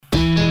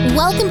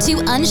Welcome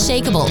to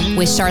Unshakable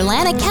with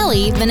Charlana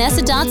Kelly,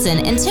 Vanessa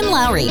Dotson, and Tim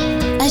Lowry,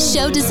 a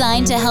show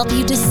designed to help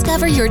you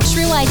discover your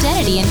true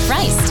identity in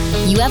Christ.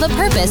 You have a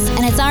purpose,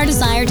 and it's our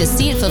desire to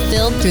see it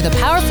fulfilled through the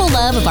powerful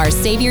love of our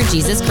Savior,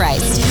 Jesus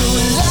Christ.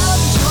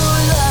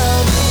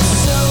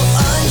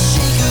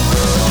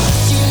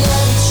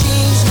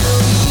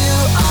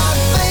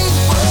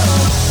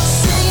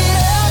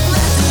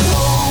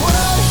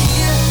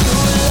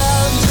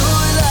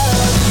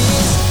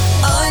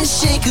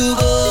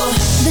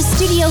 The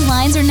studio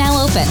lines are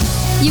now open.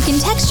 You can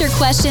text your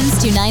questions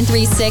to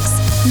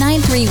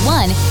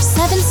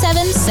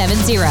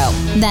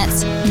 936-931-7770.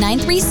 That's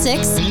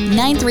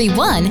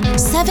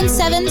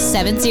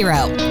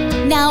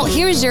 936-931-7770. Now,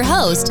 here's your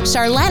host,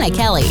 Charlana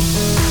Kelly.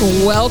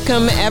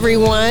 Welcome,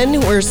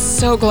 everyone. We're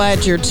so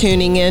glad you're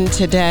tuning in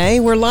today.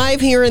 We're live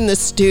here in the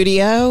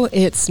studio.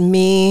 It's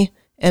me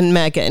and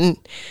Megan.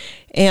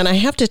 And I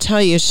have to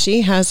tell you,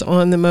 she has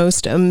on the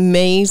most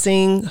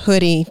amazing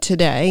hoodie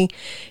today.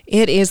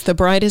 It is the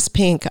brightest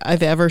pink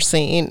I've ever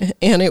seen.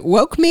 And it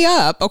woke me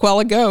up a while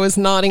ago. I was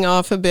nodding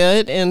off a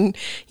bit. And,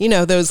 you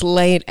know, those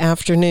late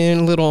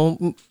afternoon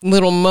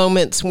little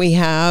moments we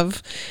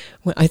have.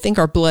 I think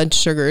our blood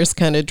sugar is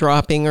kind of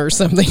dropping or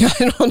something.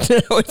 I don't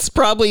know. It's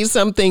probably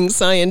something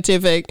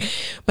scientific.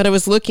 But I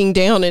was looking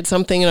down at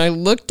something and I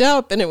looked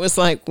up and it was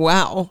like,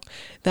 wow,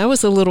 that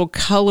was a little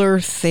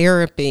color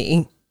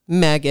therapy.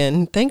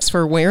 Megan, thanks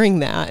for wearing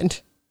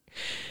that.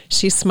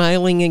 She's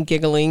smiling and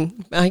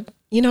giggling. I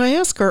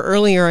asked her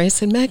earlier, I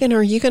said, Megan,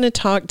 are you going to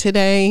talk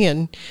today?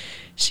 And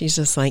she's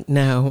just like,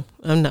 no,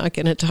 I'm not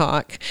going to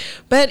talk.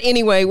 But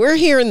anyway, we're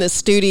here in the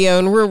studio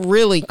and we're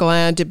really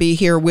glad to be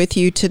here with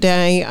you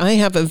today. I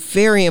have a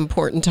very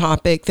important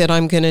topic that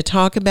I'm going to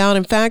talk about.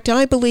 In fact,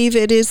 I believe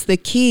it is the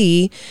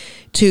key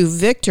to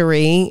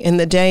victory in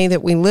the day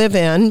that we live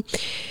in.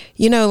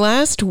 You know,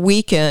 last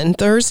weekend,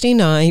 Thursday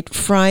night,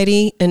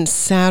 Friday, and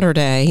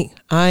Saturday,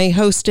 I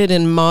hosted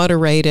and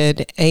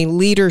moderated a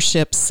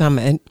leadership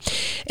summit,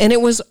 and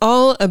it was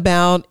all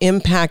about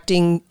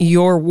impacting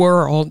your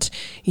world,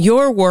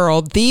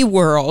 the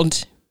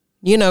world.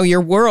 You know, your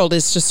world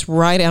is just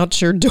right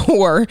out your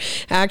door.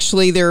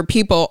 Actually, there are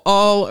people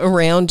all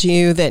around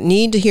you that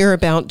need to hear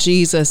about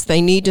Jesus.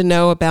 They need to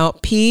know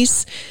about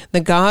peace,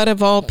 the God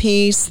of all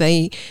peace.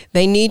 They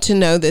need to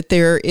know that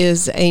there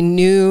is a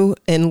new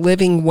and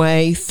living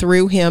way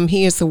through him.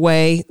 He is the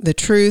way, the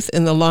truth,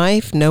 and the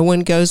life. No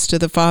one goes to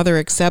the Father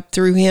except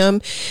through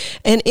him.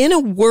 And in a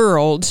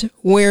world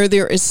where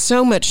there is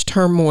so much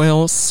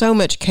turmoil, so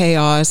much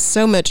chaos,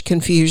 so much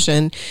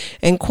confusion,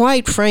 and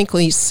quite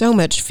frankly, so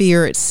much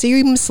fear, it seems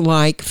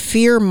like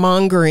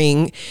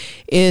fear-mongering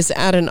is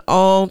at an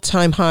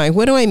all-time high.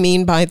 What do I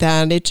mean by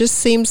that? It just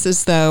seems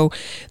as though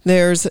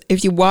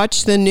if you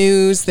watch the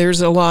news, there's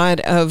a lot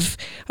of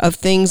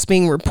things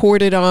being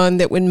reported on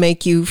that would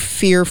make you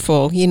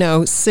fearful. You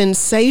know,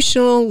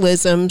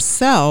 sensationalism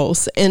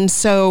sells. And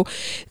so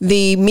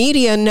the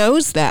media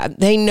knows that.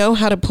 They know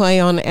how to play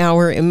on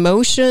our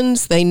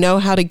emotions. They know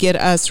how to get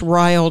us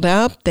riled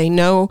up. They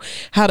know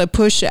how to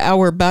push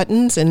our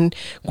buttons. And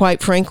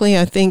quite frankly,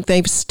 I think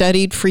they've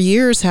studied for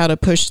years how to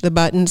push the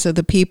buttons of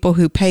the people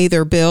who pay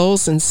their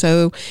bills, and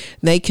so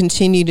they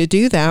continue to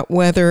do that,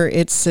 whether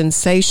it's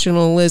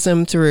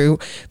sensationalism through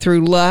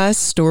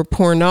lust or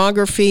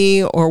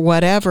pornography or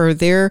whatever.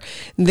 They're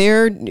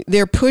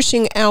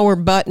pushing our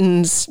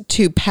buttons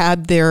to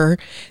pad their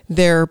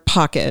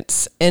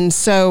pockets. And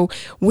so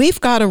we've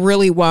got to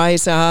really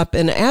wise up.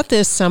 And at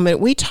this summit,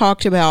 we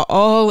talked about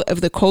all of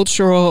the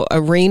cultural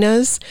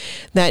arenas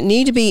that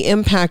need to be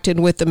impacted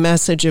with the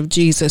message of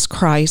Jesus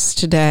Christ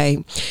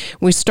today.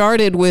 We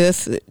started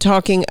with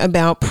talking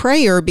about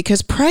prayer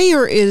because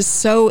prayer is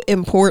so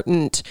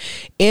important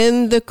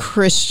in the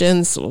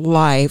Christian's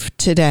life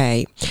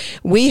today.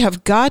 We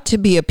have got to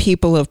be a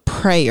people of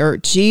prayer.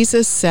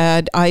 Jesus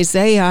said,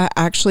 Isaiah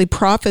actually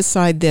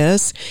prophesied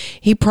this.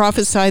 He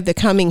prophesied the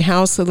coming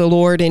house of the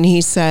Lord, and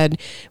he said,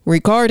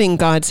 regarding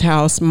God's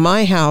house,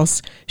 my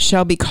house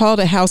shall be called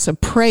a house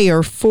of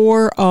prayer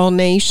for all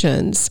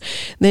nations.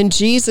 Then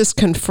Jesus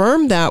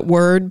confirmed that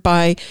word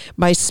by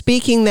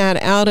speaking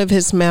that out of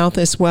his mouth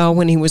as well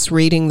when he was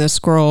reading the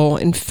scroll.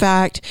 In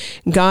fact,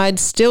 God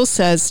still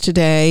says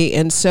today,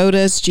 and so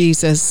does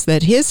Jesus,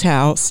 that his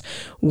house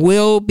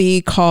will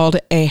be called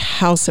a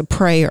house of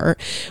prayer.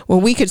 Well,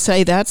 we could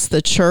say that's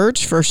the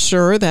church for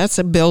sure. That's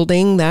a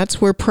building.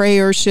 That's where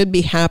prayer should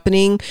be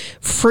happening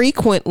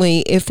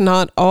frequently, if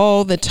not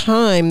all the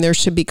time. There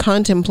should be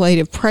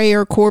contemplative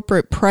prayer,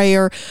 corporate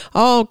prayer,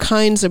 all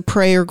kinds of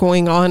prayer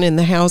going on in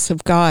the house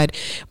of God.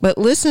 But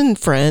listen,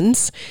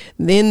 friends,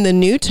 in the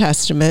New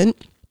Testament,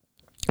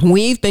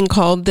 We've been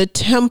called the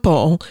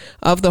temple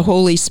of the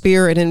Holy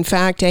Spirit. In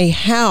fact, a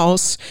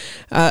house,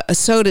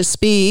 so to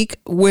speak,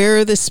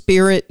 where the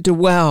Spirit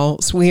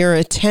dwells. We are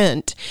a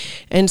tent.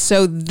 And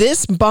so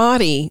this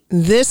body,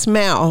 this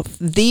mouth,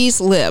 these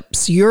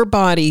lips, your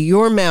body,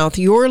 your mouth,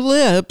 your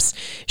lips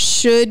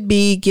should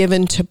be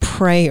given to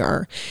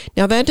prayer.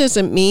 Now, that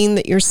doesn't mean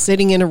that you're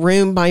sitting in a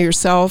room by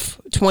yourself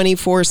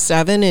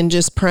 24/7 and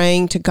just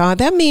praying to God.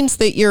 That means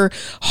that your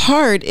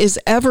heart is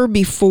ever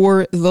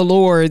before the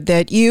Lord,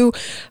 that you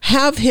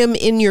have him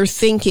in your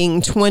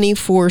thinking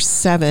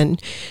 24/7,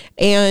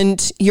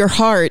 and your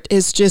heart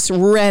is just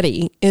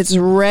ready. It's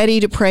ready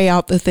to pray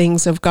out the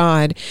things of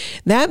God.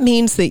 That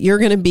means that you're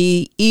going to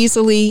be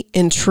easily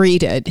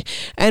entreated.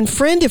 And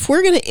friend, if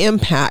we're going to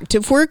impact,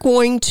 if we're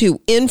going to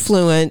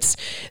influence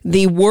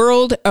the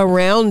world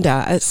around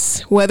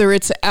us, whether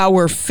it's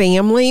our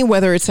family,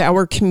 whether it's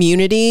our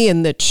community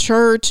in the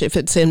church, if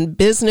it's in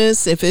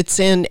business, if it's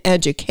in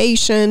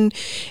education,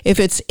 if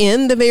it's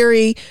in the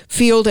very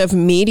field of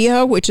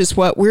media, which is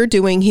what we're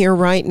doing here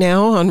right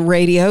now on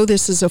radio.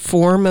 This is a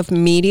form of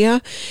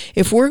media.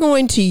 If we're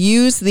going to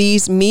use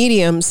these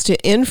mediums to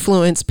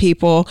influence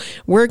people,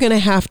 we're going to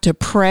have to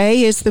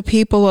pray as the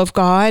people of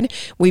God.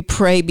 We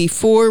pray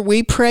before,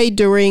 we pray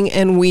during,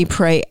 and we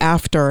pray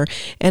after.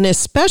 And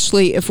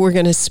especially if we're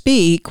going to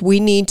speak, we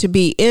need to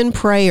be in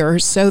prayer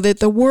so that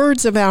the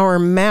words of our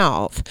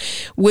mouth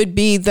would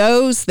be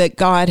those that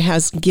God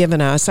has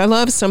given us. I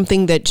love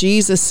something that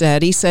Jesus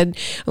said. He said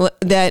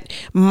that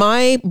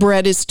my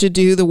bread is to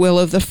do the will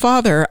of the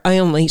Father. I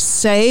only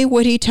say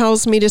what he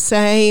tells me to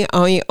say.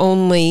 I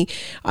only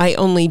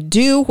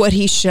do what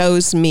he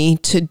shows me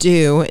to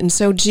do. And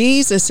so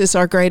Jesus is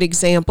our great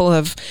example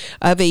of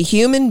a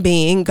human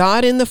being,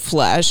 God in the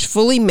flesh,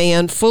 fully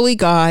man, fully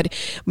God,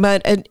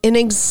 but an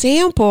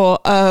example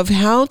of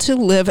how to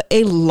live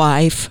a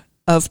life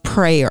of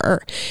prayer.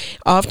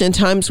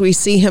 Oftentimes we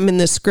see him in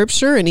the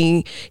scripture, and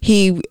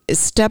he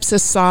steps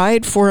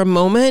aside for a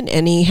moment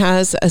and he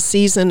has a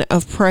season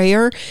of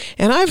prayer.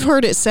 And I've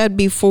heard it said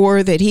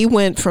before that he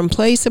went from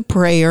place of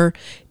prayer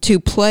to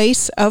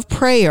place of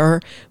prayer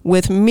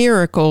with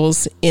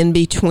miracles in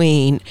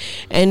between.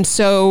 And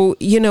so,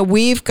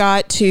 we've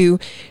got to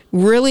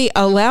really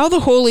allow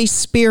the Holy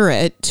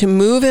Spirit to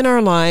move in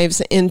our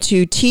lives and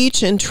to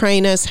teach and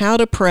train us how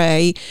to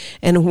pray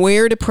and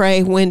where to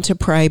pray, when to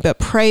pray. But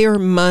prayer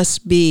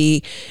must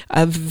be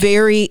a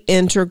very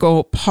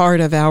integral part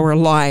of our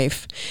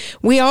life.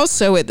 We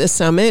also, at the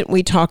summit,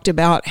 we talked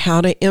about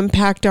how to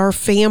impact our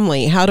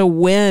family, how to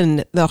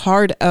win the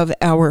heart of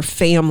our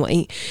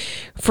family.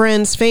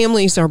 Friends,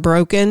 families are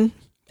broken.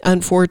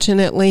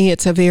 Unfortunately,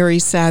 it's a very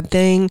sad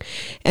thing,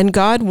 and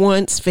God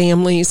wants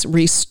families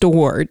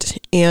restored,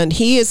 and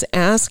he is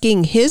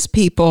asking his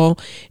people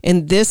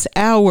in this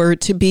hour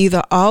to be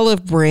the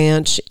olive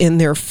branch in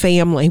their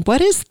family. What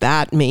does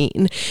that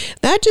mean?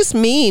 That just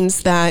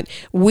means that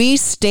we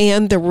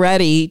stand the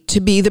ready to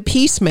be the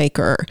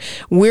peacemaker.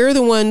 We're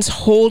the ones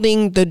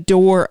holding the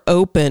door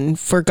open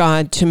for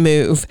God to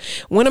move.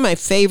 One of my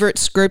favorite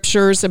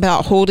scriptures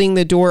about holding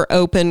the door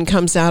open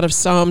comes out of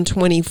Psalm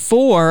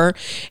 24,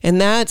 and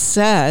that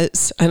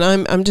says, and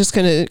I'm just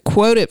going to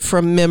quote it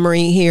from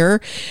memory here,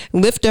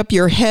 "Lift up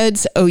your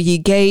heads, O ye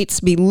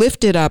gates, be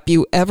lifted up,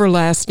 you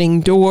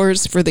everlasting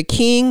doors, for the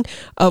King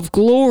of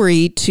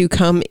glory to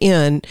come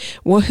in."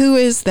 Well, who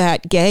is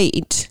that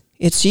gate?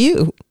 It's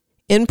you,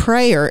 in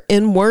prayer,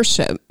 in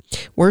worship.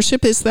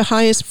 Worship is the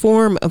highest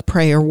form of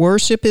prayer.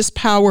 Worship is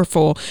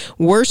powerful.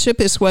 Worship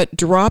is what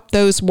dropped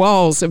those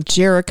walls of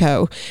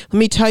Jericho. Let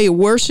me tell you,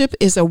 worship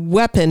is a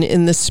weapon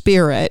in the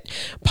spirit.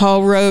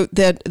 Paul wrote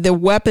that the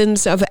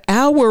weapons of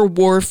our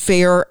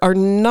warfare are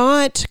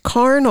not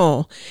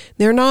carnal.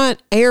 They're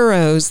not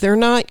arrows. They're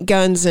not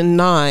guns and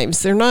knives.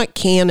 They're not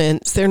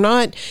cannons. They're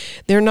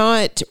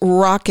not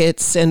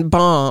rockets and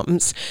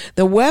bombs.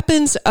 The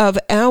weapons of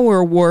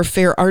our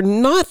warfare are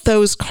not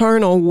those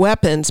carnal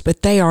weapons,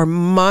 but they are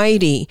mighty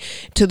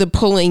to the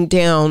pulling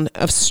down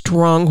of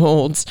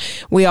strongholds.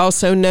 We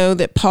also know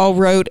that Paul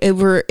wrote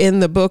over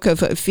in the book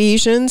of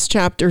Ephesians,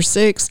 chapter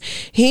 6,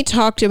 he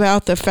talked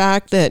about the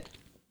fact that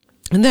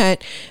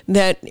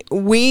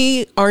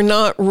we are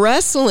not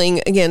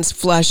wrestling against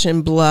flesh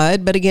and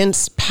blood, but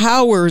against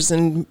powers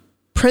and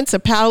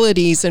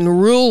principalities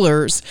and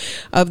rulers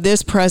of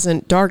this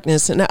present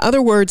darkness. In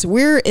other words,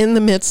 we're in the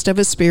midst of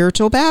a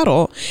spiritual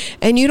battle,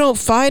 and you don't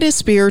fight a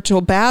spiritual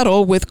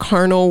battle with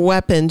carnal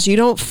weapons. You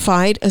don't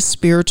fight a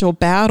spiritual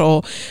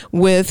battle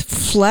with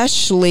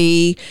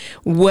fleshly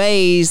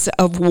ways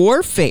of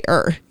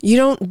warfare. You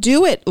don't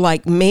do it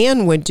like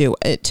man would do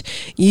it.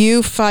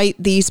 You fight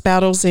these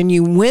battles and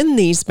you win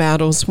these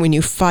battles when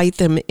you fight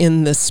them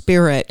in the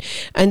spirit.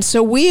 And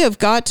so we have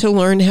got to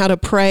learn how to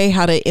pray,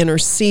 how to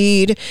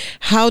intercede,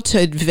 how to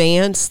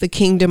advance the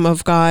kingdom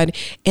of God,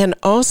 and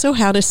also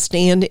how to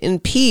stand in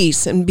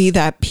peace and be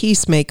that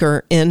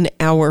peacemaker in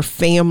our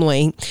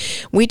family.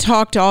 We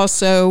talked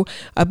also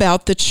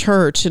about the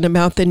church and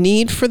about the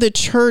need for the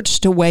church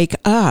to wake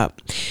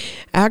up.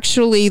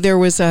 actually, there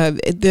was a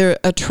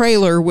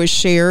trailer was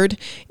shared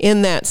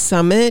in that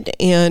summit,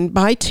 and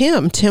by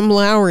Tim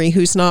Lowry,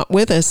 who's not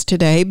with us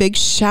today. Big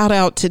shout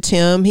out to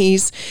Tim.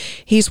 He's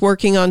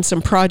working on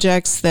some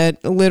projects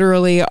that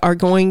literally are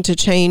going to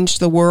change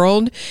the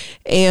world,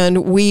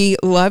 and we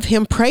love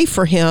him. Pray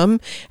for him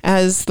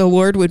as the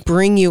Lord would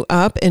bring you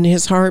up in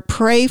his heart.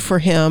 Pray for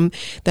him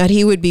that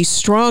he would be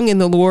strong in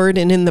the Lord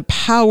and in the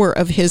power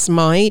of his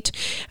might,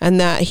 and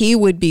that he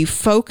would be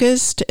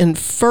focused and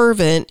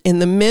fervent in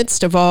the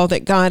midst of all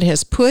that God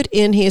has put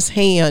in his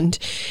hand,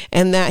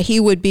 and that he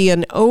would be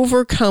an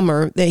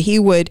overcomer, that he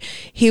would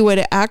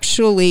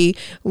actually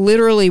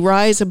literally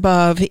rise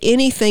above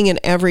anything and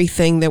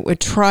everything that would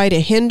try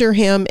to hinder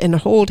him and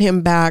hold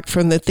him back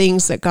from the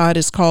things that God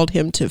has called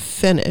him to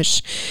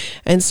finish.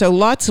 And so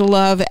lots of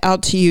love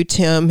out to you,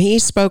 Tim. He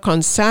spoke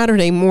on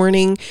Saturday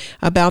morning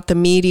about the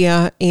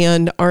media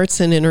and arts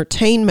and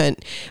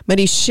entertainment, but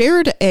he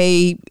shared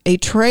a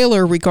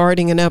trailer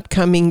regarding an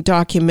upcoming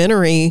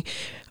documentary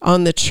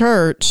on the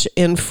church.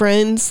 And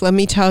friends, let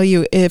me tell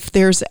you, if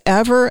there's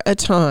ever a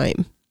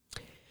time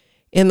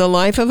in the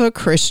life of a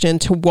Christian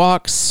to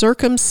walk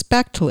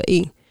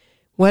circumspectly,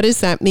 what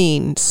does that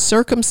mean?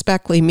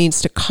 Circumspectly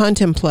means to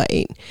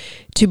contemplate,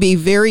 to be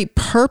very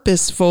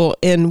purposeful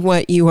in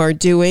what you are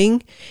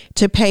doing,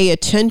 to pay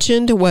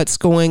attention to what's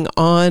going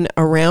on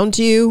around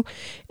you,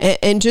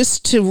 and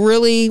just to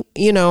really,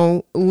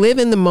 live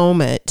in the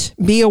moment,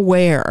 be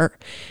aware,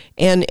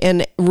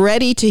 and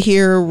ready to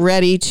hear,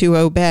 ready to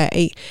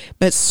obey,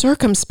 but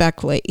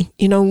circumspectly,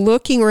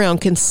 looking around,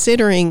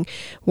 considering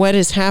what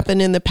has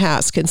happened in the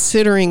past,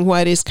 considering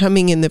what is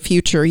coming in the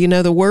future.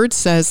 The word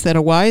says that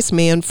a wise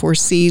man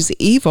foresees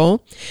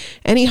evil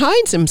and he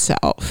hides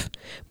himself,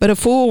 but a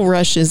fool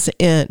rushes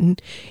in.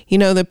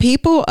 The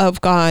people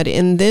of God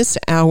in this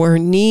hour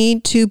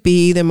need to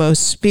be the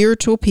most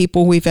spiritual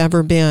people we've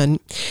ever been.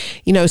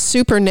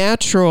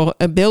 Supernatural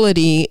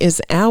ability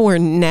is our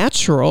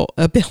natural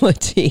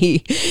ability.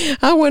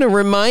 I want to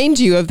remind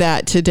you of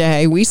that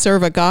today. We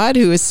serve a God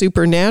who is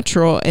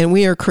supernatural, and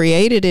we are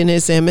created in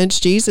his image.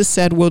 Jesus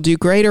said we'll do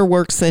greater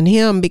works than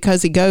him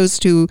because he goes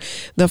to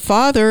the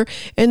Father.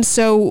 And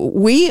so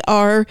we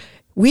are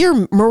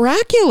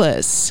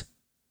miraculous.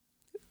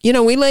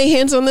 We lay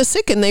hands on the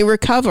sick and they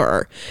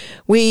recover.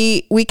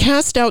 We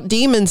cast out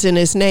demons in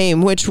his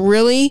name, which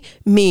really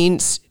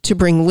means to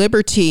bring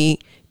liberty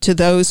to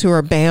those who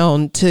are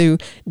bound, to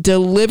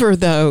deliver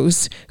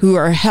those who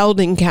are held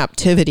in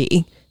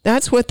captivity.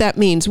 That's what that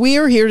means. We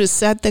are here to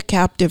set the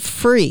captive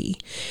free.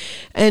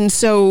 And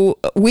so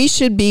we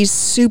should be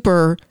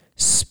super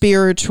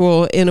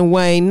spiritual in a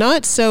way,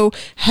 not so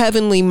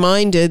heavenly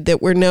minded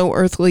that we're no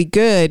earthly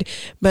good,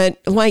 but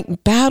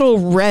like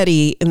battle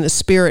ready in the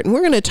spirit. And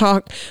we're going to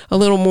talk a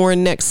little more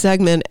in next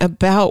segment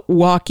about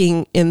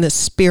walking in the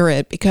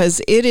spirit, because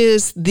it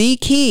is the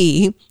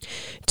key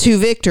to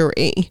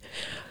victory.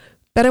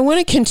 But I want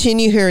to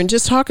continue here and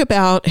just talk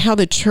about how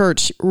the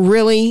church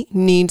really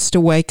needs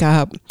to wake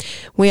up.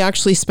 We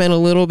actually spent a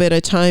little bit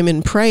of time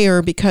in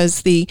prayer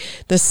because the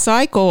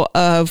cycle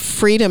of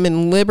freedom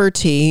and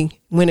liberty,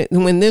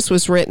 when this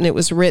was written, it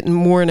was written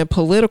more in a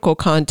political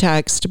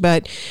context,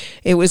 but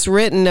it was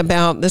written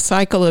about the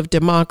cycle of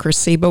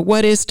democracy. But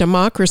what is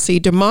democracy?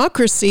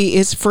 Democracy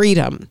is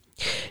freedom.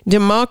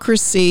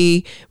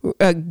 Democracy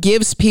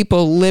gives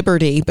people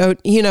liberty.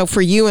 But,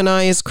 for you and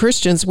I as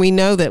Christians, we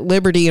know that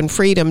liberty and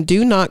freedom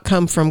do not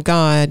come from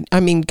government.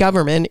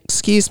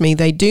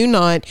 They do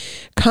not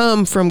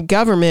come from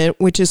government,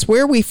 which is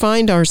where we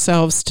find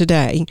ourselves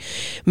today.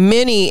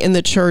 Many in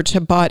the church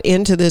have bought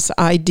into this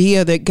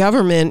idea that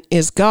government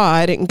is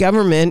God and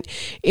government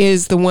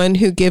is the one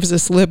who gives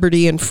us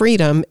liberty and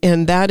freedom.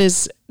 And that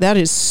is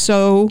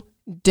so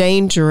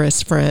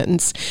dangerous,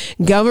 friends.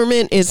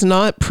 Government is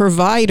not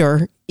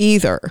provider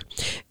either.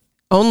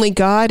 Only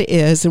God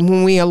is. And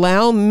when we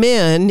allow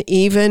men,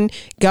 even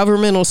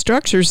governmental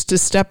structures, to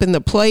step in the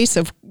place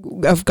of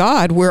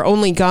God, where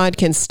only God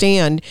can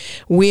stand,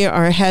 we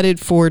are headed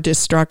for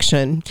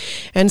destruction.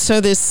 And so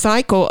this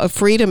cycle of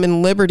freedom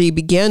and liberty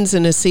begins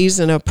in a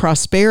season of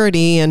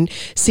prosperity, and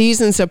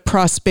seasons of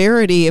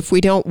prosperity, if we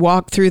don't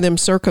walk through them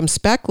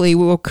circumspectly,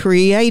 will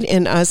create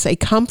in us a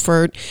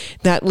comfort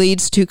that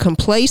leads to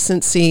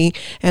complacency,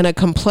 and a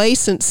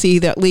complacency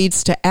that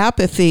leads to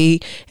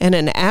apathy, and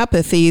an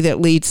apathy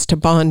that leads to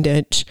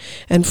bondage.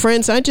 And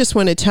friends, I just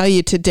want to tell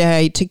you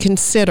today to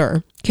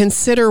consider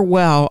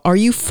well, are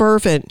you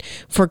fervent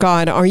for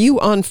God? Are you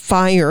on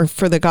fire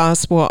for the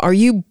gospel? Are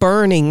you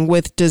burning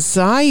with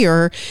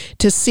desire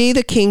to see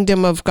the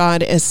kingdom of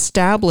God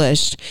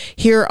established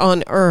here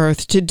on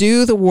earth, to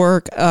do the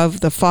work of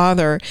the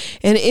Father?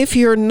 And if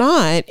you're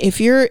not,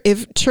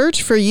 if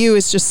church for you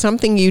is just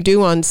something you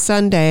do on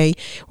Sunday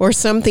or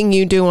something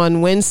you do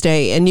on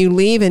Wednesday and you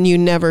leave and you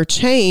never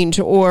change,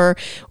 or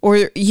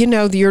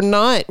you're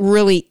not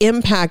really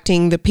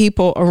impacting the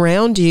people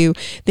around you,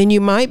 then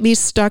you might be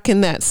stuck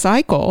in that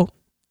cycle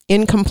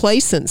in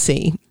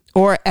complacency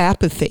or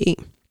apathy.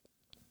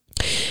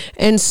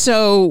 And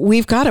so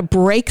we've got to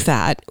break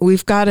that.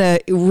 We've got to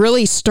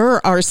really stir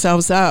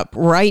ourselves up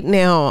right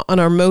now on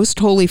our most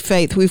holy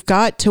faith. We've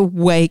got to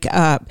wake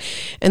up.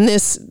 And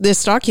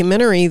this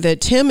documentary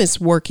that Tim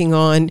is working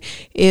on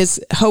is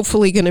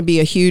hopefully going to be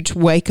a huge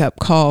wake-up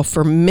call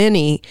for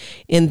many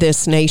in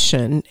this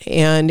nation.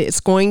 And it's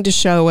going to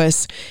show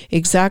us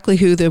exactly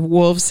who the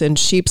wolves in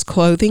sheep's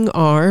clothing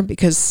are,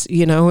 because,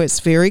 it's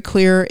very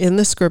clear in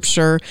the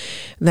scripture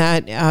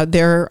that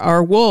there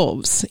are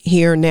wolves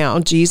here now.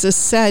 Jesus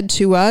said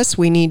to us,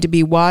 we need to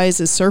be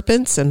wise as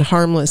serpents and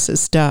harmless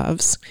as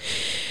doves.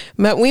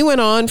 But we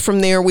went on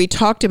from there. We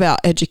talked about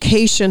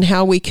education,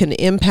 how we can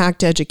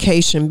impact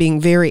education,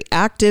 being very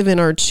active in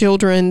our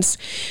children's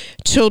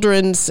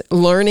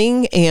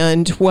learning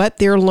and what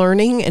they're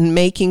learning, and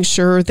making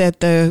sure that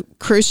the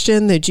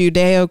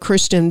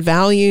Judeo-Christian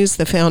values,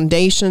 the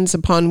foundations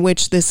upon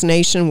which this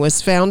nation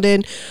was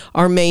founded,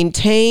 are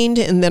maintained,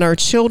 and that our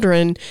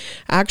children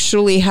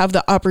actually have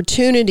the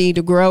opportunity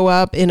to grow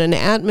up in an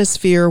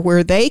atmosphere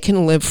where they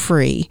can live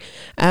free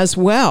as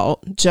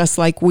well, just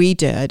like we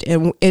did.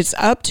 And it's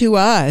up to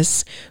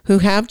us who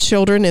have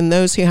children and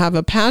those who have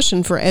a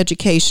passion for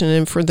education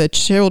and for the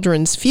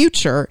children's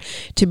future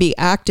to be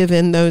active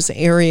in those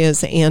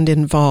areas and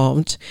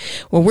involved.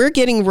 Well, we're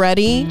getting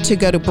ready to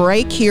go to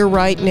break here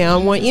right now.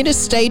 I want you to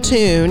stay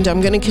tuned. I'm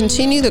going to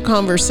continue the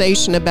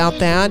conversation about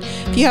that.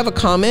 If you have a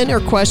comment or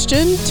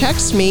question,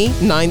 text me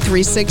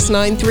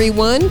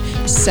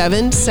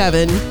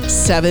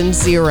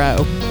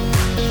 936-931-7770.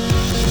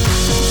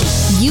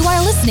 You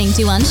are listening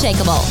to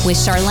Unshakable with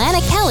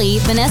Charlana Kelly,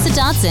 Vanessa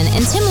Dotson,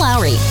 and Tim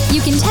Lowry.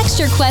 You can text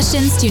your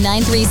questions to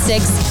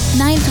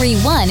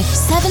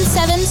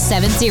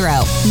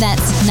 936-931-7770.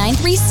 That's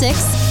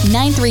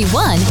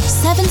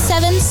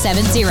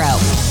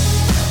 936-931-7770.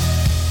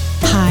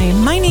 Hi,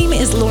 my name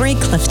is Lori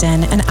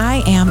Clifton, and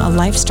I am a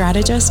life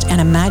strategist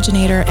and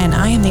imaginator, and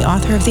I am the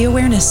author of The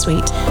Awareness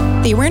Suite.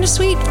 The Awareness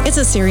Suite is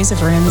a series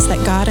of rooms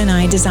that God and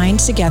I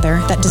designed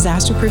together that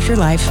disaster-proof your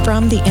life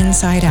from the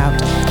inside out.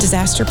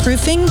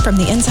 Disaster-proofing from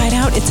the inside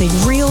out, it's a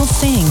real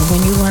thing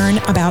when you learn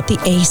about the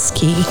ACE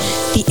key.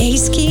 The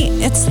ACE key,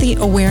 it's the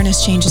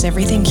awareness changes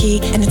everything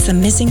key, and it's the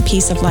missing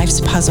piece of life's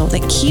puzzle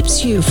that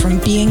keeps you from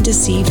being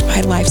deceived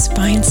by life's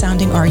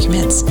fine-sounding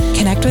arguments.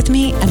 Connect with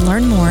me and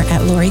learn more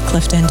at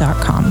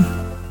loriclifton.com.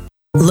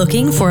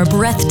 Looking for a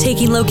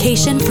breathtaking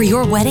location for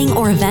your wedding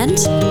or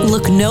event?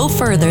 Look no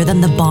further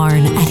than the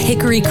Barn at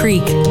Hickory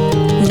Creek.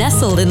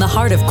 Nestled in the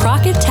heart of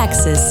Crockett,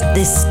 Texas,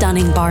 this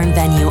stunning barn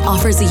venue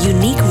offers a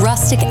unique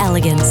rustic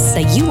elegance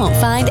that you won't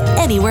find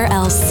anywhere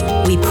else.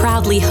 We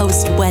proudly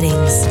host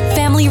weddings,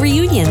 family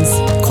reunions,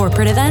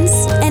 corporate events,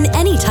 and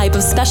any type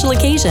of special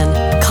occasion.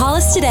 Call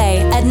us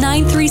today at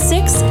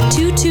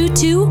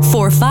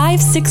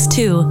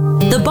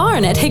 936-222-4562. The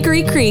Barn at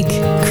Hickory Creek,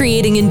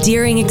 creating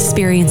endearing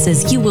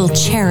experiences you will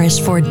cherish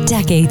for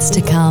decades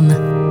to come.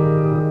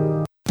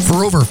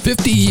 For over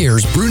 50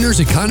 years, Bruner's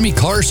Economy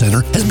Car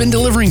Center has been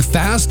delivering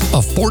fast,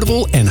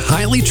 affordable, and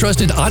highly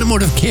trusted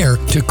automotive care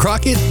to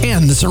Crockett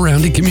and the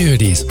surrounding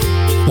communities.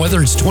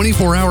 Whether it's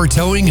 24-hour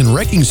towing and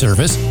wrecking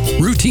service,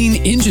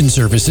 routine engine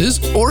services,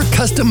 or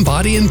custom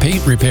body and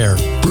paint repair,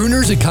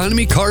 Bruner's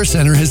Economy Car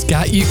Center has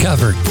got you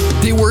covered.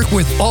 They work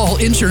with all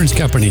insurance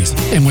companies,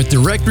 and with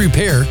direct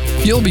repair,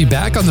 you'll be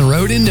back on the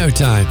road in no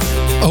time.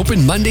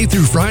 Open Monday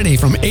through Friday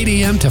from 8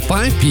 a.m. to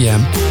 5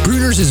 p.m.,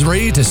 Bruner's is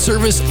ready to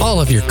service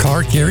all of your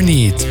car care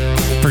needs.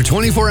 For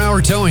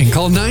 24-hour towing,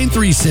 call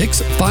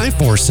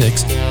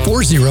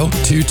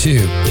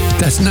 936-546-4022.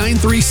 That's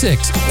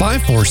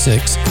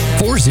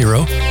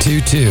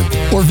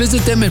 936-546-4022. Or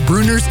visit them at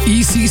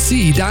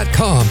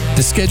brunersecc.com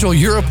to schedule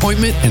your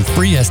appointment and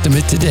free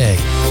estimate today.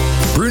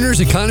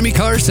 Bruner's Economy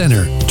Car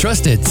Center,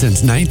 trusted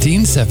since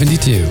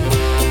 1972.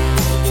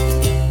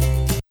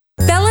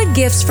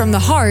 Gifts from the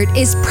Heart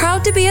is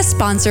proud to be a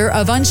sponsor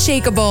of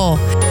Unshakable.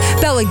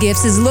 Bella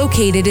Gifts is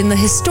located in the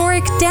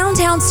historic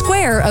downtown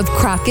square of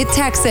Crockett,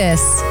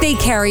 Texas. They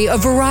carry a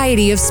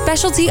variety of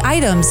specialty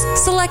items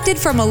selected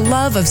from a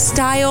love of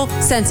style,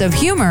 sense of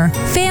humor,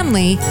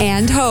 family,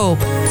 and hope.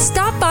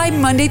 Stop by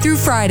Monday through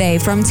Friday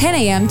from 10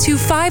 a.m. to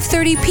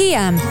 5:30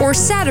 p.m. or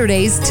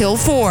Saturdays till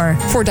 4.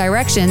 For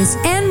directions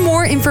and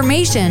more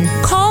information,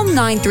 call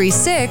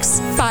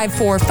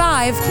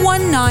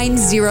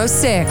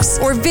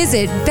 936-545-1906 or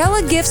visit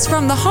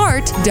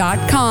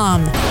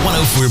BellaGiftsFromTheHeart.com.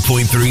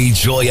 104.3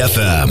 Joy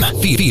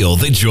FM. Feel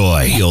the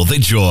joy. Feel the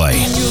joy.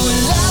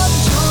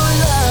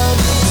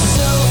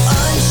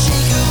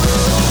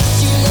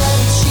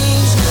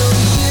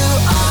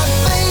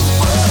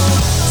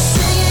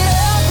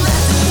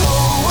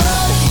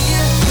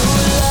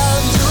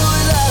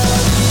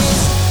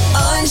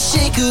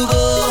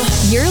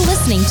 You're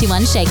listening to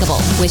Unshakable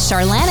with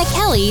Charlana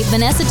Kelly,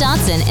 Vanessa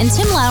Dotson, and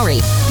Tim Lowry.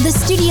 The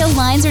studio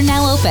lines are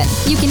now open.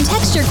 You can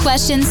text your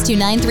questions to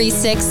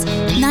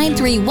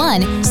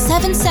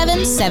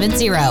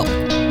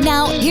 936-931-7770.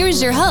 Now,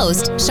 here's your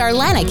host,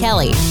 Charlana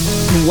Kelly.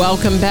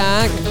 Welcome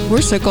back.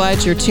 We're so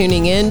glad you're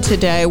tuning in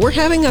today. We're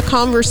having a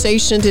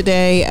conversation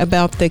today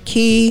about the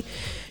key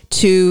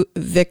to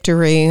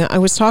victory. I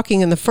was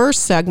talking in the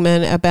first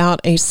segment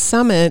about a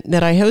summit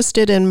that I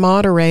hosted and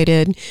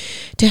moderated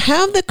to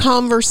have the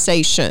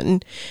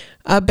conversation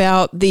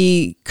about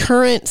the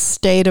current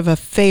state of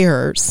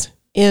affairs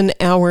in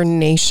our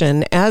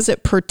nation as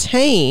it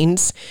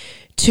pertains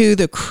to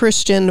the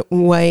Christian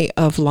way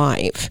of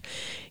life.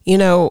 You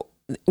know,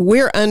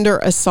 we're under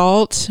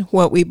assault.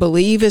 What we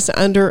believe is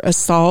under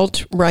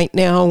assault right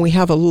now. We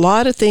have a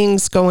lot of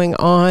things going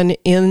on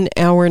in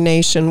our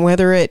nation,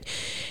 whether it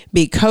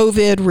be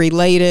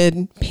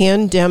COVID-related,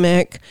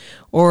 pandemic,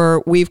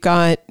 or we've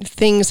got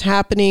things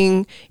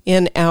happening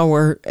in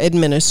our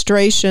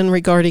administration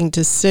regarding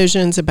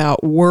decisions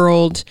about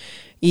world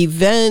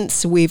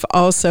events. We've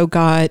also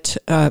got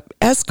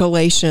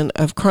escalation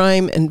of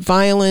crime and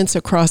violence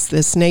across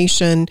this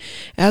nation,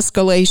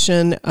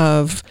 escalation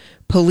of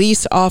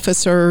police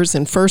officers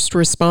and first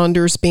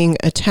responders being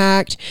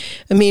attacked.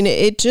 I mean,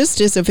 it just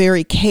is a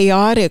very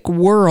chaotic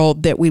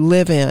world that we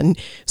live in.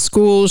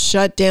 Schools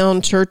shut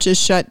down, churches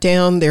shut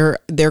down,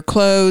 they're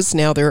closed,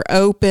 now they're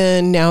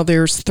open, now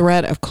there's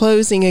threat of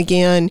closing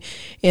again,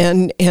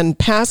 and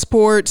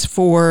passports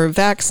for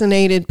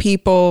vaccinated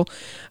people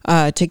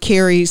to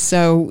carry.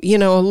 So, you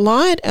know, a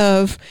lot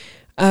of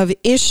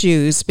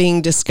issues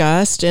being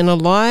discussed and a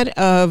lot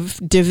of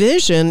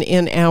division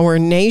in our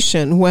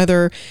nation,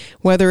 whether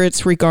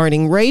it's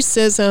regarding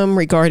racism,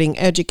 regarding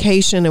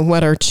education and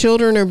what our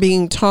children are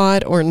being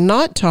taught or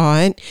not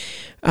taught.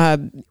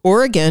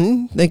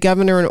 Oregon, the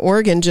governor in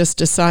Oregon just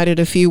decided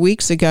a few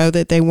weeks ago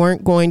that they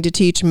weren't going to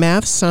teach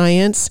math,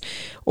 science,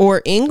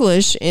 or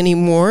English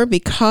anymore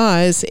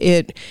because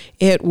it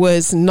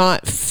was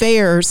not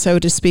fair, so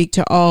to speak,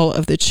 to all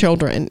of the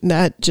children.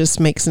 That just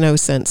makes no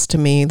sense to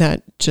me.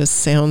 That just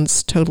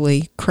sounds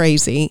totally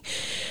crazy.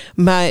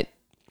 But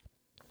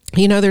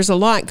you know, there's a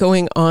lot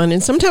going on,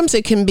 and sometimes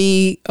it can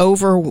be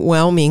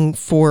overwhelming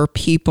for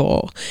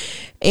people.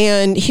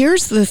 And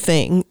here's the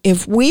thing.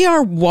 If we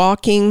are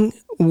walking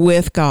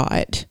with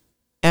God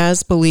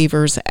as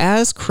believers,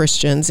 as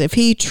Christians, if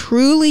Jesus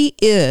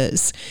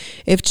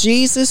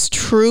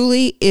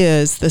truly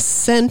is the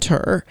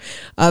center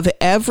of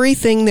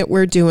everything that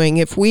we're doing,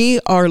 if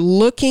we are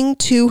looking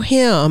to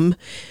him,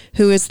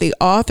 who is the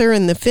author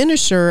and the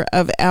finisher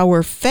of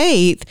our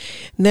faith,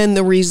 then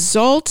the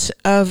result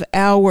of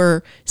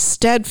our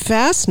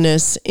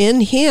steadfastness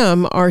in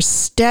him, our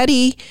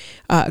steady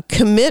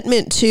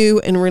commitment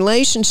to and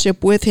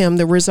relationship with him,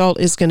 the result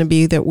is going to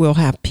be that we'll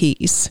have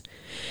peace.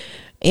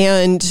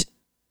 And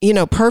you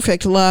know,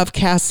 perfect love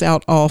casts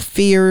out all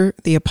fear.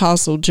 The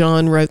Apostle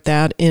John wrote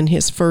that in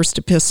his first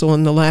epistle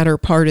in the latter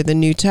part of the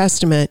New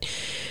Testament.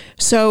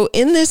 So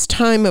in this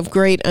time of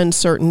great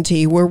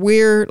uncertainty, where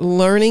we're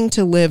learning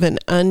to live an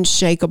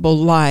unshakable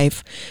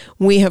life,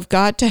 we have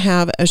got to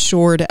have a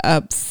shored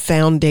up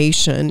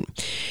foundation.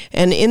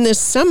 And in this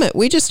summit,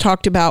 we just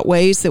talked about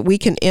ways that we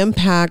can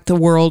impact the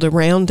world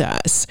around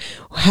us.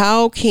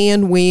 How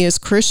can we as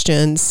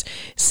Christians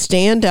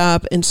stand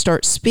up and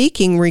start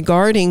speaking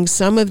regarding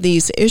some of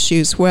these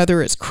issues,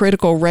 whether it's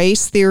critical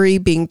race theory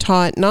being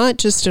taught not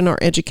just in our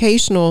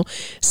educational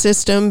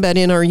system, but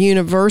in our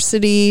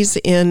universities,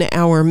 in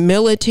our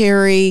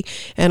military,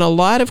 and a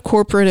lot of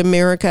corporate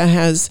America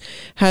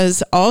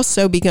has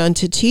also begun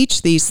to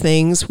teach these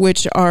things,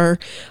 which are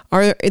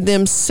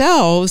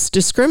themselves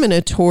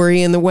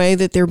discriminatory in the way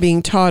that they're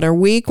being taught. Are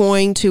we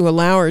going to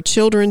allow our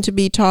children to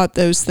be taught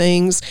those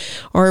things,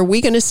 or are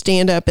we going to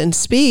stand up and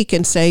speak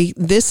and say,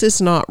 this is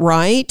not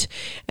right,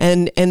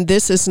 and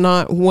this is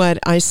not what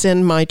I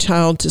send my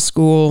child to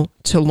school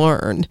to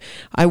learn.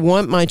 I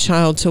want my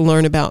child to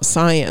learn about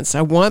science.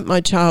 I want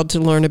my child to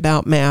learn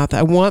about math.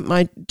 I want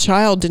my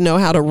child to know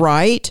how to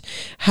write,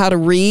 how to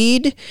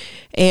read.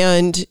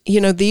 And, you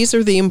know, these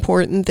are the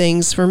important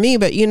things for me.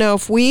 But, you know,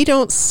 if we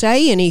don't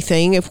say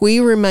anything, if we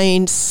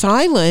remain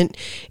silent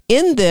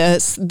in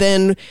this,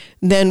 then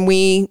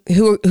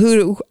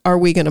who are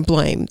we going to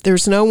blame?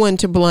 There's no one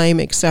to blame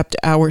except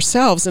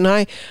ourselves. And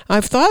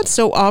I've thought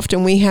so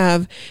often we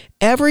have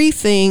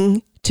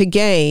everything to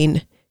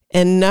gain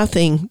and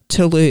nothing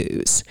to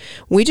lose.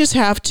 We just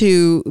have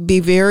to be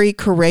very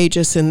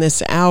courageous in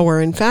this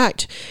hour. In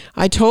fact,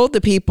 I told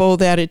the people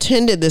that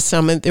attended the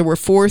summit, there were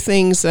 4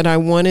 things that I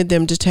wanted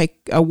them to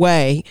take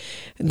away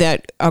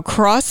that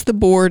across the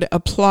board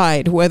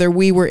applied, whether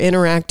we were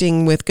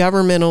interacting with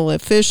governmental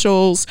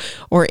officials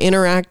or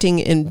interacting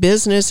in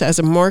business as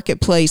a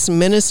marketplace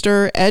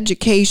minister,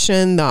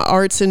 education, the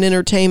arts and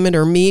entertainment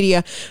or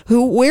media,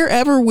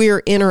 wherever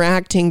we're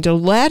interacting, to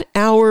let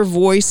our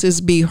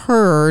voices be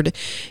heard,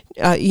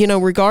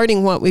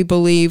 regarding what we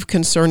believe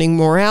concerning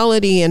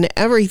morality and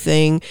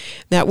everything,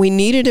 that we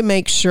needed to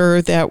make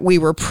sure that we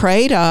were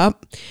prayed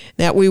up,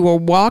 that we were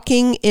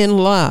walking in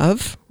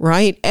love,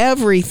 right?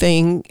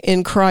 Everything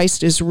in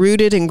Christ is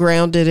rooted and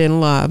grounded in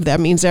love. That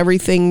means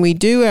everything we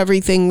do,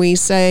 everything we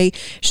say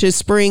should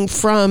spring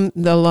from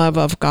the love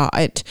of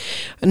God.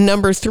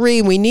 Number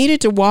 3, we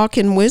needed to walk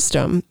in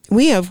wisdom.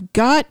 We have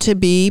got to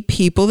be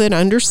people that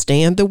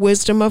understand the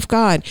wisdom of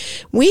God.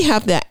 We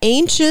have the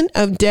Ancient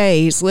of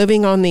Days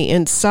living on the the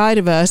inside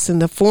of us in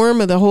the form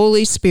of the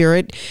Holy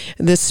Spirit,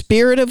 the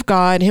Spirit of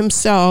God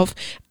himself,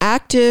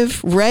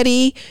 active,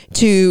 ready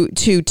to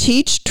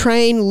teach,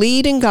 train,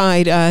 lead, and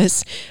guide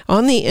us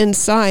on the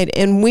inside.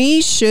 And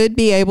we should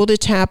be able to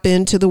tap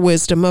into the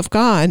wisdom of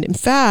God. In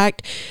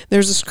fact,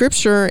 there's a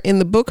scripture in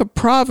the book of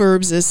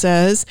Proverbs that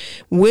says,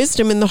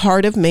 wisdom in the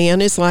heart of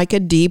man is like a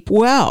deep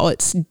well.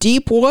 It's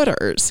deep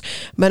waters.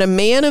 But a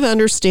man of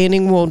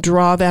understanding will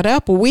draw that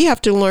up. Well, we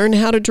have to learn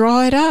how to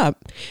draw it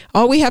up.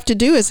 All we have to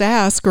do is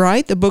ask,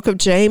 right? The book of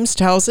James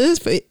tells us,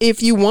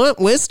 if you want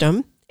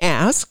wisdom,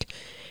 ask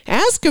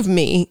of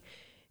me,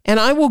 and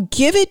I will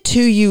give it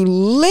to you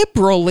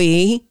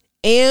liberally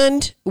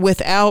and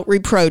without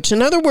reproach.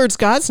 In other words,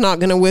 God's not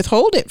going to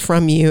withhold it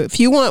from you. If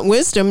you want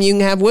wisdom, you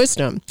can have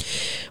wisdom.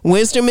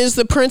 Wisdom is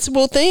the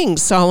principal thing,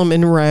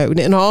 Solomon wrote.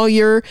 In all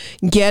you're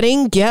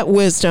getting, get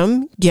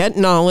wisdom, get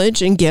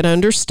knowledge, and get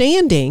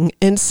understanding.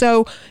 And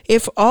so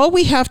if all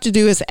we have to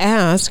do is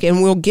ask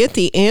and we'll get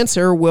the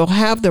answer, we'll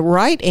have the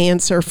right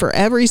answer for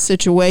every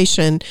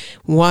situation,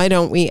 why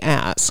don't we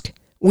ask?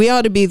 We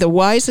ought to be the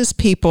wisest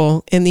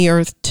people in the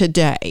earth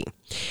today.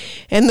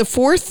 And the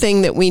fourth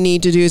thing that we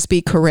need to do is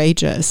be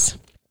courageous.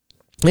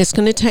 It's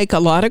going to take a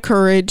lot of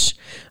courage,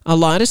 a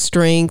lot of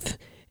strength,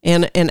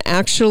 and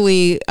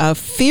actually a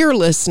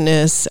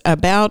fearlessness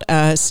about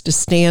us to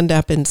stand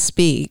up and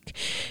speak.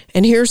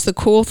 And here's the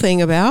cool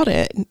thing about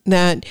it,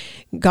 that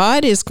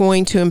God is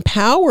going to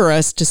empower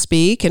us to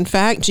speak. In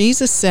fact,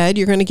 Jesus said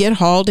you're going to get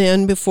hauled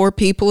in before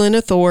people in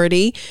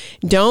authority.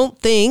 Don't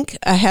think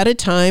ahead of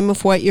time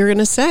of what you're going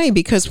to say,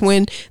 because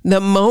when the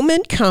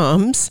moment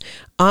comes,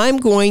 I'm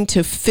going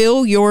to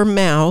fill your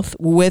mouth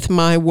with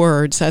my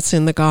words. That's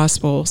in the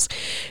Gospels.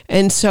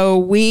 And so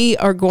we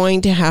are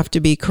going to have to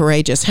be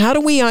courageous. How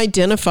do we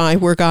identify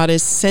where God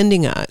is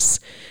sending us?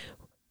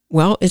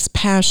 Well, it's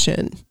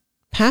passion.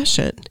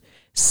 Passion.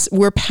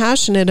 We're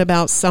passionate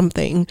about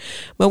something,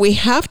 but we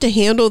have to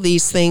handle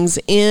these things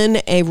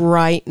in a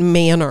right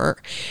manner.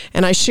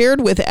 And I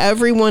shared with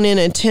everyone in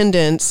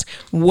attendance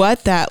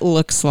what that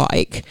looks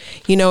like.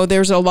 You know,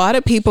 there's a lot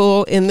of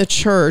people in the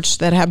church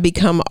that have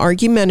become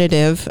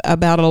argumentative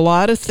about a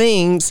lot of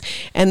things,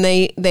 and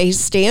they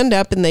stand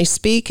up and they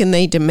speak and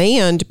they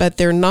demand, but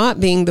they're not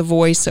being the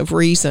voice of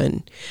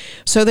reason.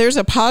 So there's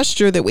a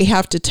posture that we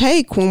have to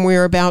take when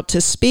we're about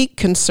to speak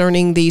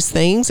concerning these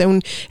things,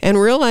 and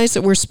realize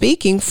that we're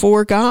speaking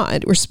for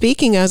God. We're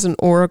speaking as an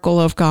oracle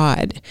of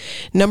God.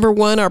 Number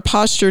one, our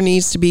posture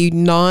needs to be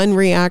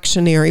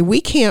non-reactionary.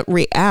 We can't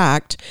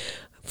react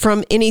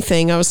from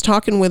anything. I was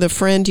talking with a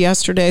friend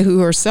yesterday who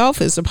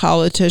herself is a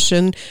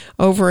politician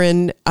over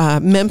in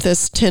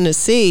Memphis,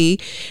 Tennessee,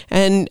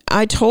 and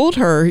I told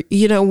her,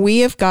 you know, we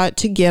have got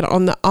to get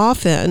on the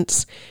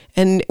offense.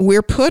 And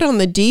we're put on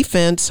the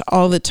defense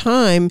all the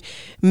time,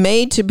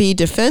 made to be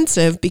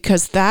defensive,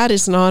 because that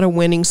is not a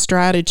winning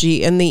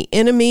strategy. And the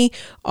enemy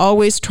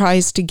always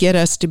tries to get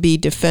us to be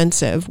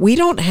defensive. We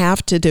don't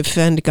have to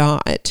defend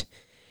God.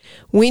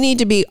 We need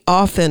to be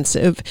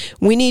offensive.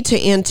 We need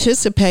to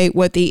anticipate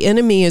what the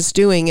enemy is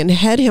doing and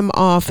head him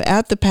off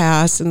at the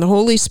pass, and the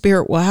Holy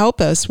Spirit will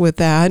help us with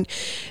that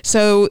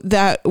so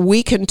that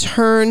we can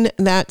turn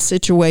that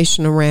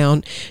situation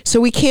around. So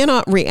we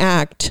cannot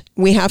react.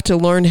 We have to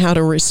learn how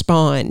to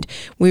respond.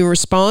 We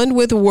respond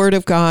with the Word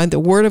of God. The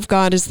Word of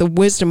God is the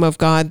wisdom of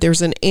God.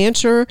 There's an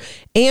answer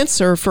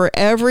for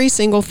every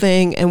single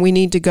thing, and we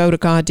need to go to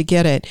God to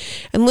get it.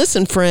 And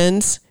listen,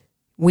 friends,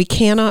 we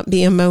cannot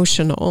be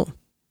emotional.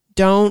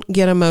 Don't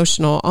get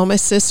emotional. All my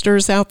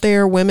sisters out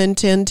there, women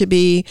tend to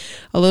be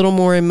a little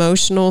more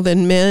emotional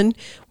than men.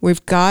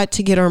 We've got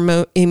to get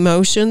our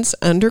emotions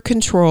under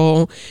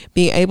control,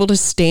 be able to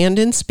stand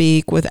and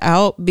speak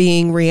without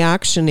being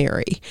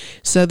reactionary,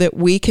 so that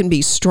we can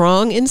be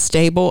strong and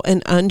stable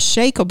and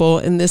unshakable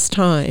in this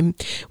time.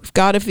 We've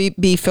got to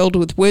be filled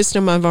with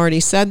wisdom. I've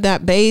already said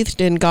that, bathed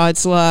in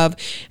God's love.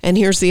 And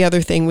here's the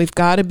other thing. We've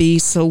got to be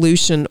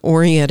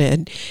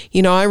solution-oriented.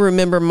 You know, I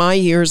remember my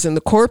years in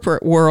the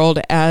corporate world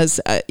as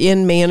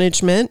in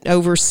management,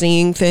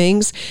 overseeing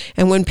things.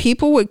 And when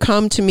people would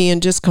come to me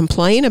and just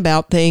complain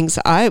about things,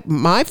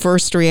 my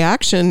first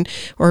reaction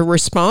or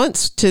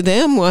response to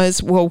them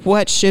was, well,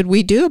 what should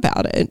we do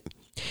about it?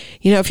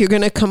 You know, if you're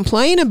going to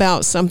complain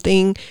about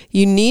something,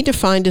 you need to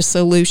find a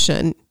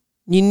solution.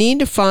 You need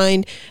to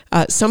find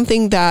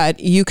something that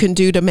you can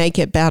do to make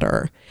it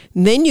better.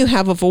 Then you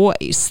have a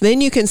voice.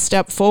 Then you can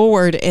step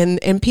forward,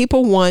 and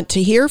people want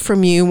to hear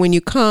from you when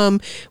you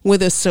come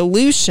with a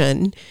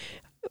solution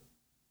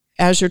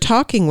as you're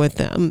talking with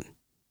them.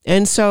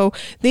 And so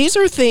these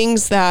are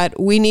things that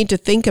we need to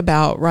think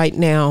about right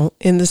now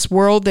in this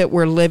world that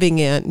we're living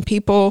in.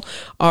 People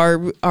are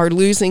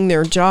losing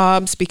their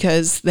jobs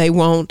because they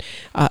won't,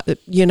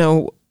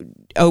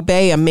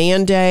 obey a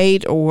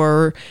mandate,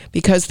 or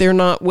because they're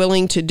not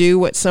willing to do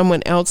what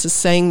someone else is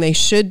saying they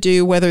should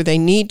do, whether they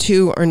need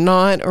to or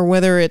not, or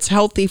whether it's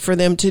healthy for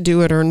them to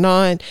do it or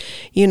not.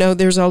 You know,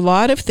 there's a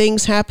lot of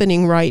things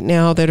happening right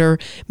now that are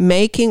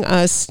making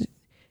us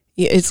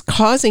it's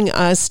causing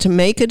us to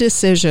make a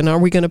decision. Are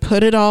we going to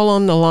put it all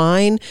on the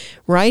line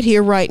right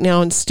here, right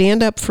now, and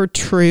stand up for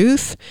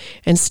truth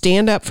and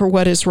stand up for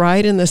what is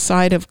right in the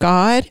sight of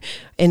God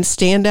and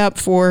stand up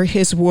for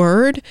his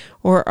word?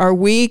 Or are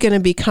we going to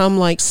become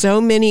like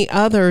so many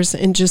others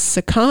and just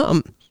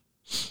succumb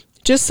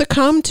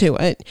to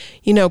it?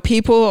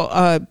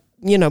 People,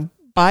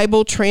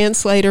 Bible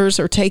translators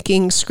are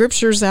taking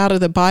scriptures out of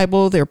the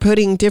Bible. They're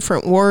putting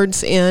different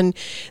words in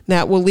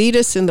that will lead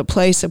us in the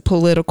place of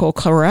political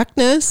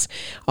correctness,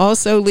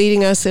 also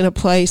leading us in a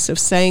place of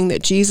saying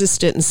that Jesus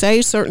didn't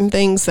say certain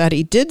things that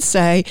he did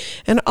say,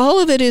 and all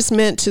of it is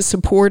meant to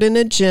support an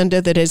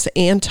agenda that is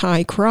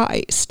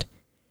anti-Christ.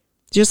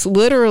 Just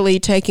literally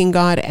taking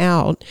God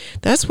out.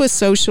 That's what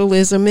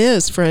socialism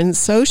is, friends.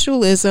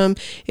 Socialism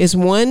is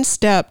one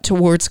step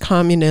towards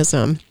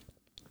communism.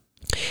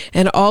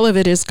 And all of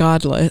it is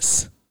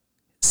godless.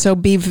 So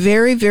be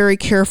very, very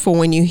careful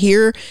when you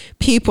hear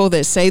people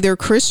that say they're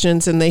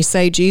Christians and they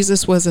say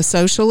Jesus was a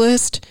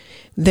socialist.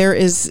 There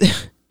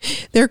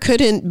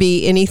couldn't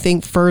be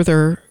anything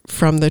further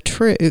from the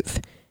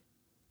truth.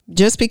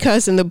 Just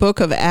because in the book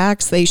of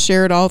Acts they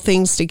shared all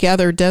things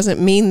together doesn't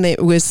mean that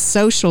it was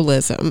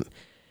socialism,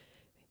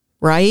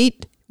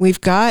 right?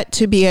 We've got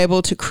to be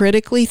able to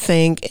critically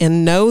think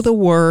and know the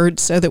word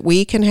so that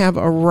we can have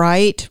a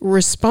right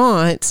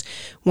response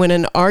when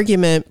an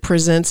argument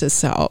presents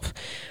itself.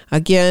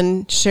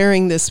 Again,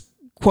 sharing this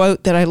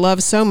quote that I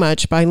love so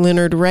much by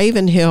Leonard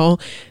Ravenhill,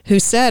 who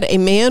said, "A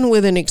man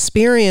with an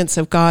experience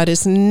of God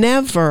is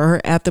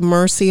never at the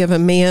mercy of a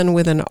man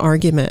with an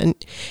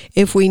argument.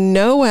 If we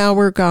know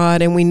our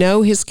God and we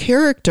know his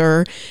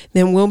character,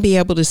 then we'll be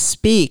able to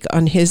speak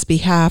on his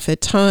behalf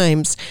at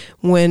times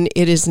when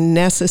it is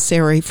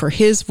necessary for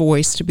his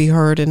voice to be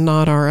heard and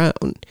not our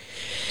own."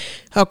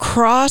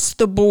 Across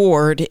the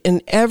board,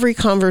 in every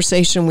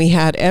conversation we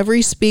had,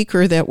 every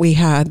speaker that we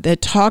had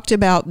that talked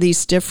about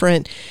these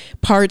different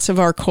parts of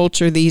our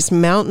culture, these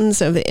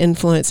mountains of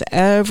influence,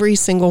 every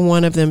single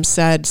one of them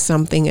said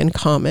something in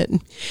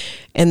common.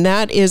 And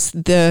that is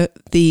the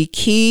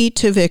key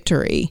to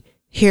victory.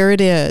 Here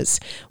it is.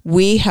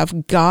 We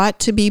have got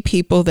to be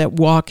people that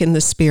walk in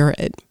the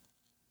Spirit.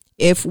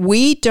 If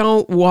we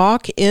don't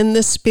walk in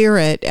the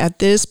Spirit at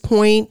this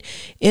point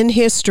in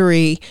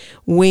history,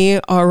 we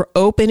are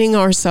opening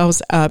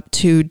ourselves up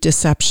to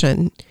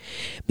deception,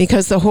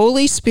 because the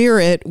Holy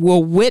Spirit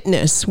will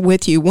witness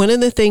with you. One of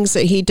the things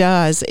that he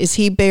does is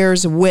he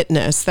bears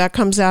witness. That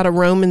comes out of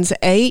Romans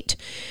 8,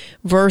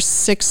 verse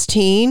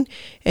 16.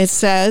 It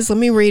says, let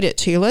me read it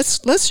to you. Let's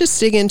just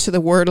dig into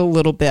the word a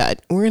little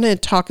bit. We're going to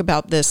talk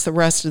about this the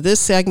rest of this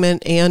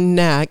segment and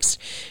next,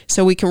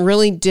 so we can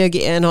really dig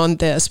in on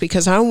this,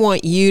 because I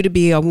want you to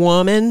be a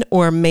woman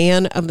or a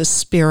man of the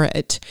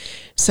Spirit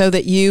so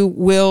that you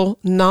will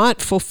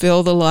not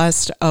fulfill the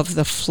lust of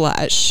the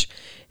flesh.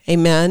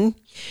 Amen.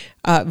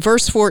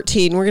 Verse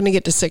 14, we're going to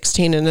get to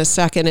 16 in a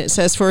second. It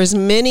says, "For as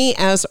many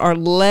as are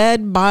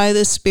led by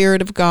the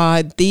Spirit of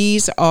God,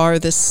 these are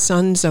the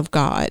sons of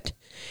God."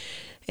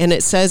 And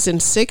it says in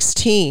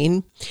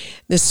 16,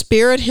 "The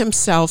Spirit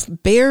himself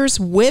bears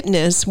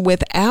witness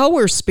with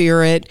our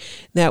spirit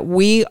that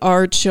we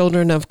are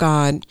children of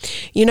God."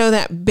 You know,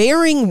 that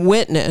bearing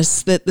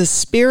witness that the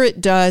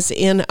Spirit does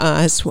in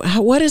us,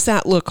 what does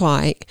that look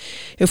like?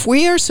 If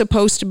we are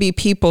supposed to be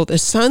people, the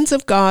sons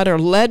of God are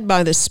led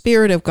by the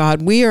Spirit of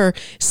God. We are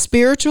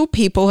spiritual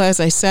people, as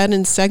I said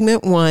in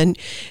segment 1,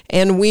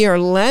 and we are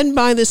led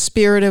by the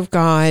Spirit of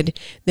God,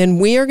 then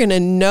we are going to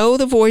know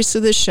the voice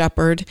of the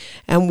shepherd,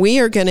 and we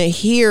are going to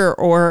hear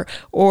or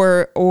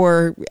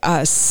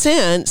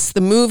sense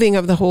the moving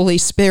of the Holy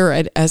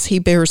Spirit as he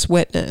bears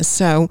witness.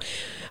 So,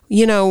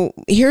 you know,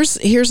 here's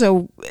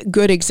a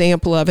good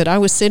example of it. I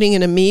was sitting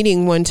in a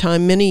meeting one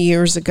time many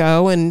years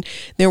ago, and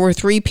there were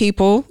 3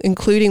 people,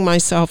 including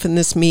myself, in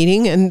this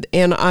meeting,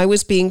 and I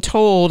was being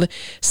told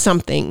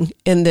something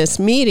in this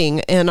meeting,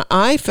 and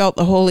I felt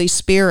the Holy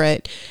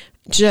Spirit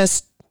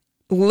just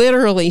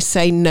literally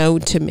say no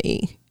to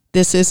me.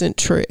 This isn't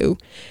true.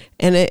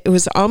 And it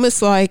was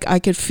almost like I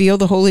could feel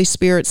the Holy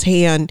Spirit's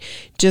hand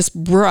just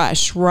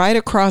brush right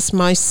across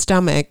my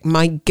stomach,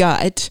 my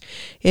gut.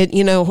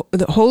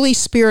 The Holy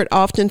Spirit,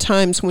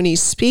 oftentimes when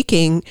he's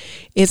speaking,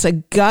 it's a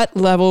gut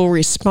level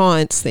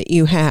response that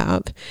you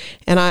have.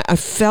 And I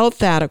felt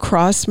that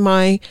across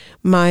my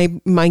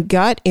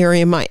gut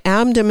area, my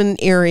abdomen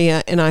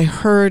area, and I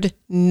heard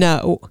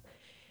no.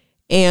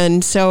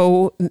 And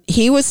so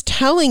he was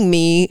telling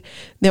me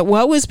that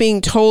what was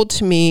being told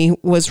to me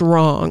was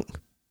wrong.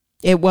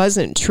 It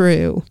wasn't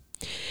true.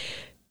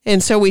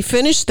 And so we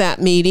finished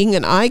that meeting,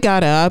 and I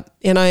got up,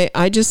 and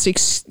I just,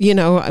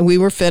 we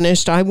were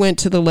finished. I went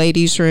to the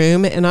ladies'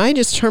 room, and I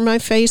just turned my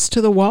face to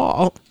the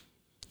wall.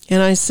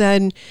 And I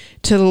said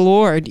to the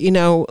Lord,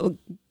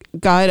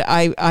 God,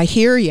 I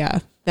hear you.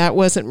 That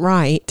wasn't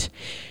right.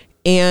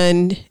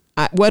 And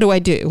what do I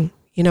do?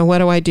 What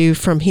do I do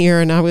from here?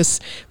 And I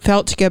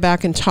felt to go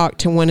back and talk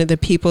to one of the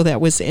people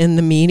that was in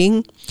the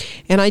meeting.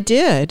 And I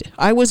did.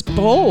 I was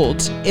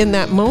bold in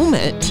that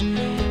moment.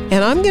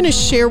 And I'm going to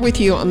share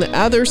with you on the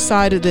other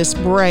side of this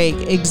break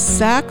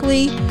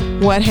exactly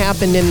what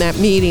happened in that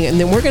meeting. And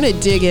then we're going to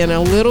dig in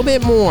a little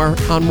bit more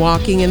on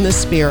walking in the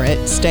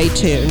Spirit. Stay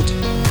tuned.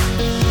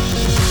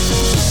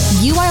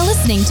 You are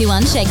listening to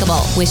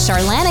Unshakable with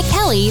Charlana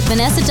Kelly,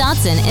 Vanessa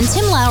Dotson, and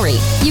Tim Lowry.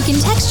 You can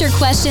text your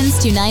questions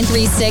to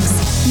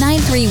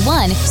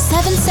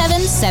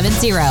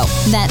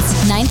 936-931-7770. That's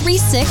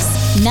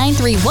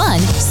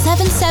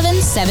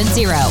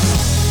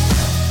 936-931-7770.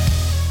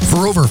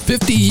 For over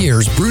 50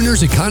 years,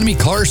 Bruner's Economy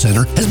Car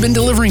Center has been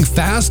delivering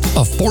fast,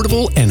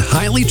 affordable, and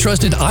highly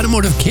trusted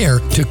automotive care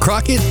to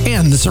Crockett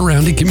and the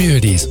surrounding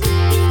communities.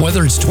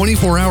 Whether it's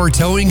 24-hour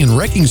towing and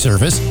wrecking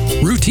service,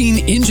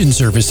 routine engine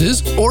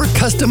services, or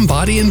custom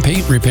body and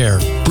paint repair,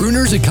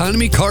 Bruner's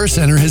Economy Car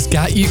Center has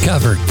got you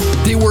covered.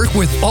 They work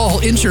with all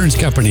insurance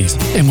companies,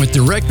 and with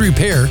direct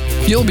repair,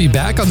 you'll be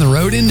back on the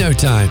road in no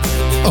time.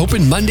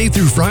 Open Monday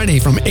through Friday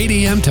from 8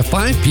 a.m. to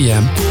 5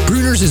 p.m.,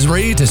 Bruner's is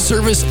ready to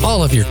service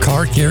all of your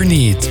car care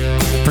needs.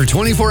 For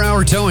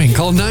 24-hour towing,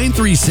 call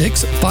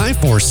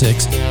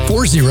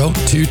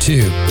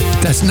 936-546-4022.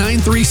 That's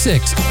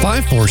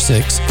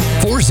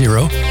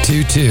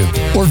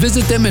 936-546-4022. Or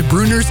visit them at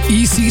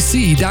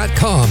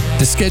brunersecc.com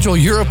to schedule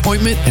your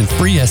appointment and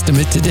free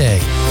estimate today.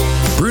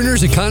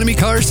 Bruner's Economy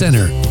Car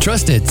Center,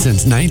 trusted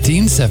since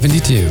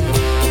 1972.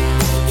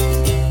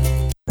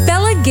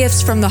 Bella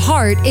Gifts from the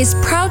Heart is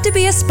proud to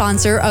be a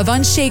sponsor of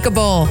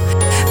Unshakable.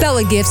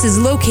 Bella Gifts is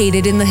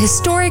located in the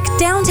historic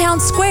downtown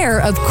square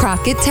of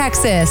Crockett,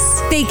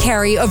 Texas. They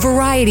carry a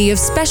variety of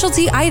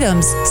specialty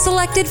items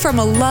selected from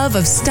a love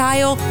of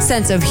style,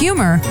 sense of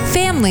humor,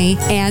 family,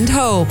 and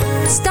hope.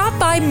 Stop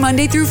by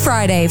Monday through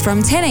Friday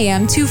from 10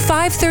 a.m. to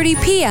 5:30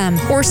 p.m.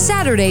 or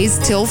Saturdays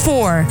till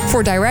 4.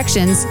 For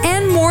directions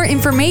and more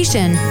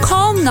information,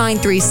 call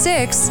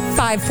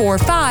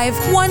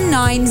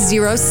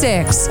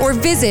 936-545-1906 or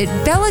visit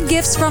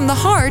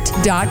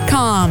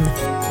BellaGiftsFromTheHeart.com.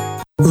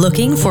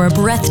 Looking for a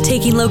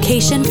breathtaking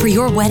location for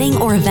your wedding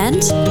or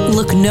event?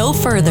 Look no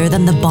further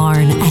than the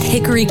barn at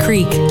Hickory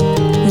Creek.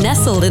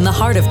 Nestled in the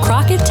heart of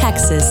Crockett,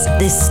 Texas,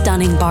 this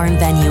stunning barn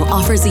venue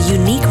offers a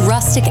unique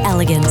rustic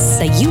elegance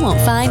that you won't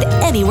find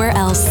anywhere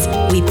else.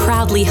 We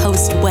proudly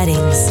host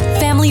weddings,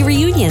 family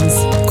reunions,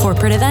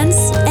 corporate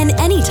events, and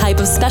any type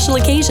of special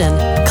occasion.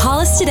 Call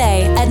us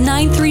today at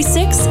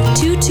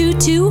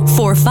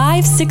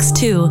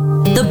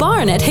 936-222-4562. The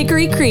Barn at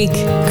Hickory Creek,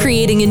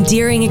 creating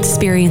endearing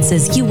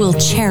experiences you will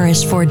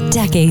cherish for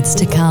decades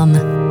to come.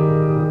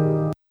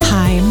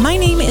 Hi, my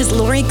name is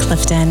Lori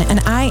Clifton,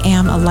 and I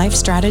am a life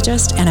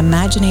strategist and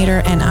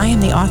imaginator, and I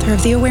am the author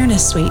of The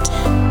Awareness Suite.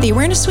 The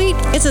Awareness Suite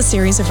is a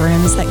series of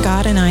rooms that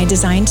God and I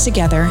designed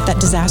together that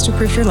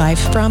disaster-proof your life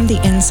from the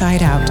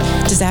inside out.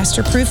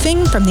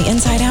 Disaster-proofing from the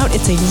inside out,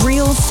 it's a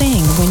real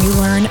thing when you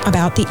learn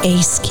about the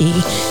ACE key.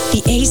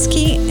 The ACE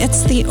key,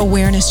 it's the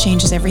awareness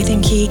changes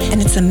everything key,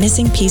 and it's the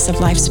missing piece of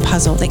life's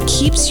puzzle that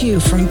keeps you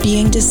from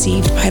being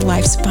deceived by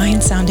life's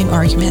fine-sounding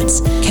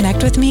arguments.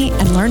 Connect with me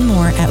and learn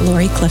more at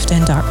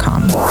loriclifton.com.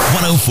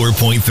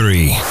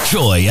 104.3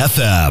 Joy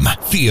FM.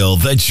 Feel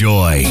the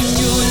joy.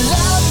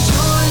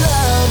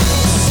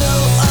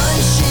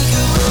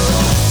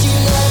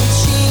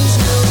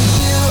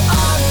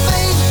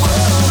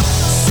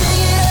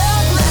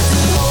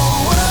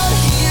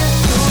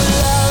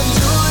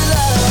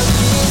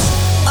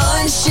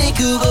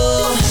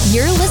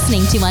 You're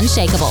listening to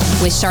Unshakable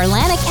with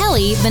Charlana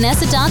Kelly,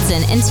 Vanessa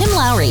Dotson, and Tim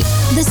Lowry.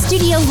 The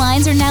studio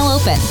lines are now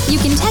open. You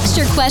can text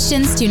your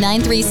questions to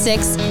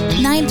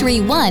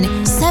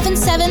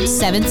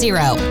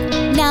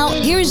 936-931-7770. Now,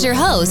 here's your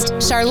host,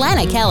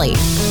 Charlana Kelly.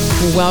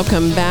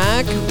 Welcome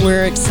back.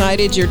 We're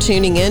excited you're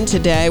tuning in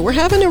today. We're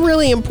having a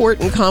really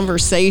important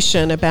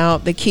conversation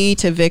about the key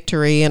to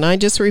victory, and I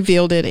just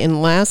revealed it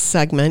in last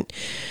segment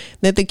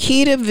that the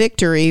key to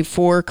victory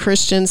for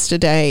Christians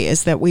today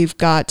is that we've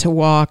got to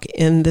walk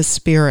in the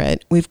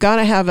Spirit. We've got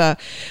to have a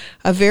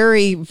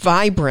very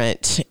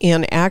vibrant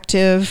and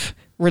active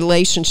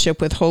relationship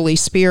with Holy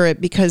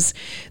Spirit, because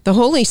the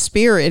Holy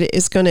Spirit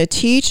is going to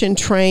teach and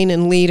train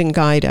and lead and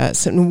guide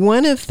us. And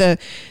one of the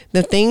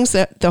things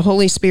that the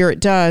Holy Spirit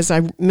does,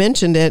 I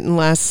mentioned it in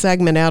last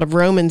segment out of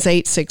Romans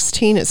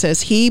 8:16, it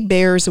says, He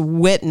bears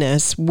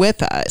witness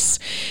with us.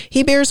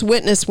 He bears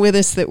witness with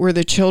us that we're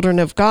the children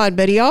of God,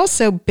 but He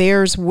also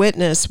bears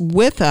witness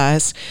with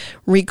us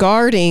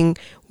regarding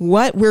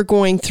what we're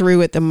going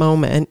through at the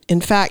moment.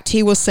 In fact,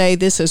 He will say,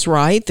 this is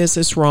right, this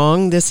is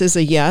wrong, this is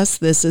a yes,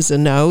 this is a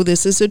no,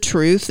 this is a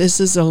truth, this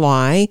is a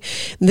lie,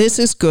 this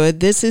is good,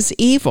 this is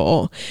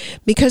evil.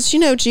 Because,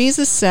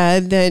 Jesus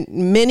said that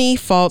many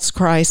false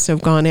Christs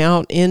have gone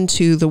out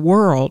into the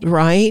world,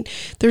 right?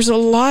 There's a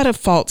lot of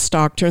false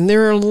doctrine.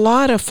 There are a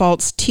lot of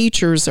false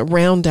teachers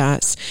around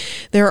us.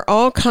 There are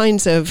all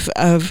kinds of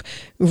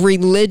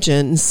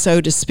religions, so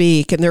to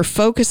speak, and they're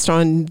focused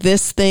on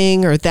this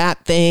thing or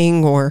that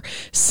thing or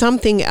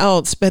something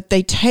else, but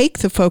they take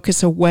the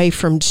focus away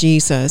from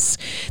Jesus.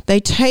 They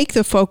take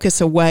the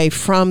focus away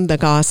from the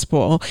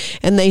gospel,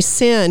 and they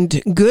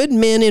send good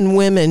men and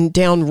women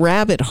down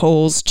rabbit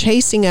holes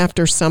chasing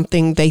after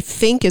something they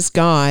think is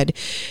God.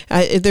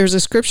 There's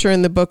a scripture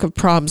in the book of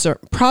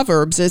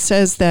Proverbs. It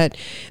says that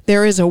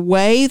there is a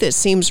way that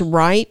seems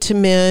right to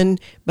men,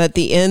 but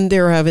the end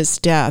thereof is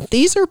death.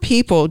 These are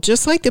people,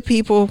 just like the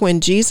people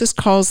when Jesus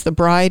calls the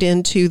bride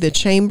into the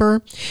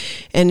chamber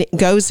and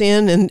goes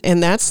in,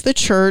 and that's the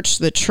church.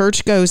 The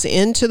church goes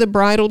into the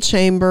bridal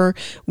chamber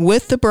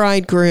with the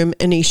bridegroom,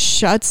 and he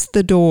shuts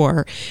the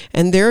door.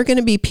 And there are going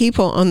to be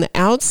people on the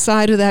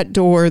outside of that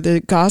door. The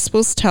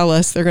Gospels tell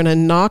us they're going to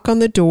knock on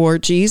the door.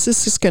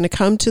 Jesus is going to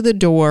come to the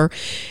door,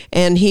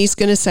 and he's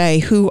going to say,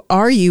 "Who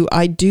are you?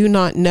 I do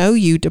not know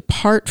you.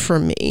 Depart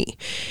from me."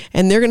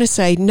 And they're going to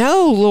say,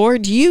 "No,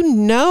 Lord, you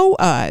know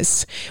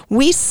us.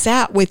 We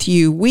sat with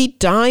you. We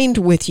dined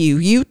with you.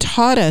 You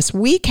taught us.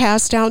 We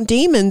cast out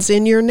demons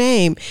in your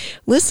name."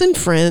 Listen,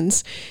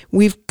 friends,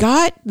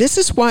 this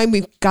is why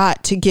we've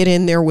got to get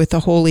in there with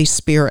the Holy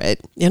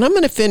Spirit. And I'm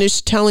going to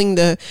finish telling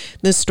the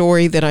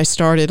story that I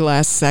started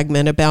last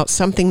segment about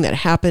something that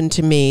happened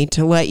to me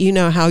to let you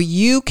know how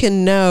you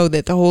can know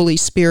that the Holy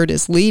Spirit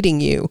is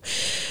leading you.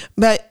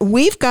 But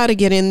we've got to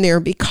get in there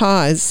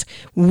because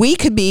we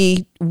could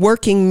be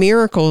working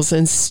miracles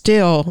and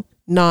still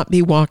not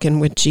be walking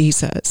with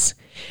Jesus.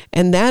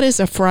 And that is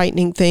a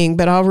frightening thing.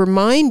 But I'll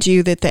remind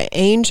you that the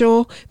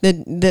angel,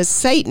 the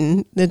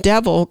Satan, the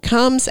devil,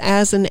 comes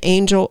as an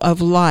angel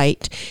of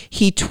light.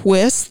 He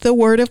twists the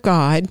word of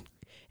God,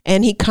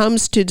 and he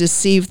comes to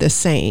deceive the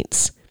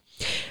saints.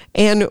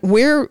 And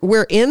we're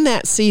in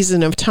that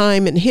season of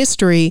time in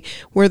history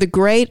where the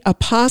great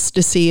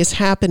apostasy is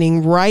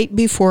happening right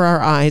before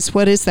our eyes.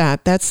 What is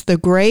that? That's the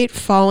great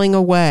falling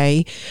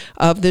away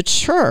of the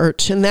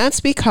church. And that's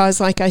because,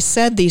 like I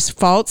said, these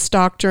false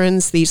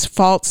doctrines, these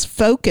false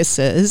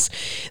focuses,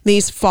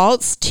 these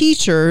false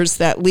teachers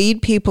that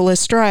lead people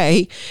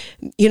astray,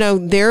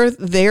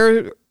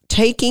 they're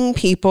taking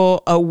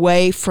people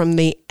away from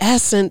the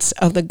essence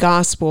of the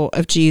gospel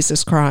of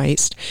Jesus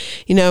Christ.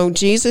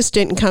 Jesus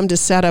didn't come to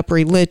set up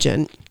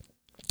religion.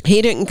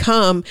 He didn't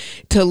come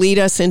to lead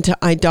us into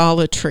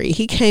idolatry.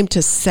 He came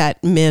to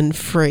set men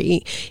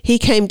free. He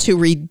came to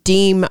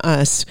redeem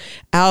us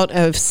out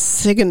of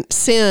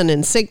sin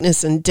and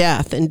sickness and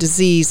death and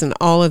disease and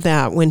all of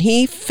that. When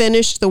he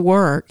finished the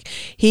work,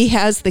 he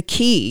has the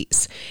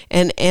keys,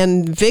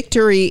 and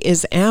victory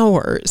is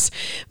ours.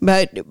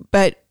 But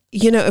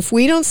if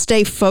we don't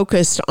stay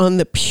focused on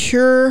the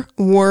pure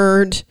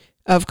word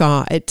of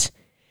God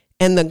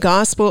and the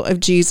gospel of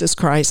Jesus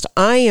Christ,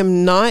 I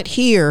am not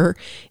here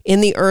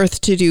in the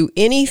earth to do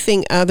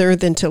anything other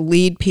than to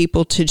lead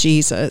people to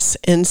Jesus.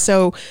 And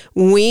so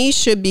we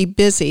should be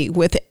busy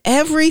with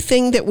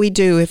everything that we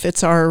do. If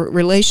it's our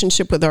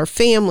relationship with our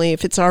family,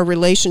 if it's our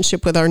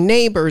relationship with our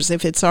neighbors,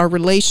 if it's our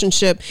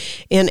relationship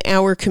in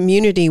our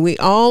community, we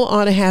all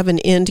ought to have an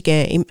end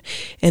game.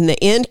 And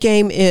the end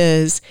game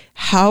is,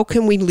 how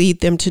can we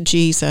lead them to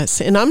Jesus?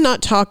 And I'm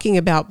not talking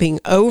about being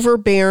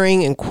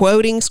overbearing and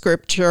quoting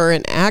scripture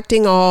and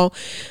acting all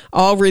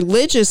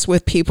religious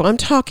with people. I'm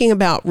talking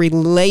about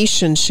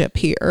relationship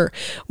here,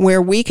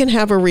 where we can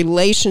have a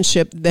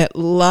relationship that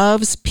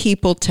loves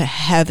people to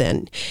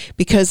heaven.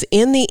 Because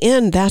in the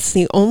end, that's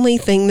the only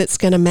thing that's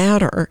going to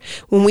matter.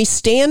 When we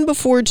stand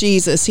before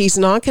Jesus, he's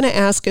not going to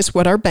ask us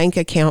what our bank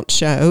account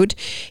showed.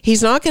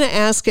 He's not going to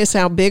ask us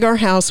how big our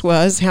house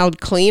was, how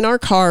clean our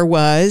car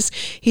was.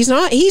 He's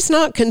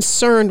not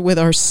concerned with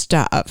our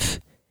stuff.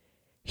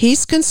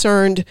 He's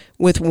concerned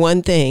with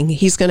one thing.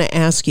 He's going to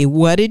ask you,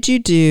 what did you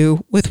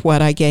do with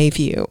what I gave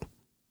you?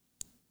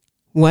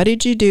 What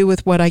did you do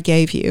with what I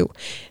gave you?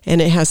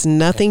 And it has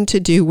nothing to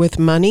do with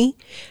money,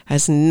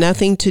 has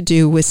nothing to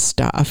do with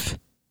stuff.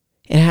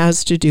 It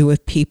has to do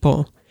with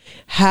people.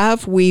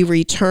 Have we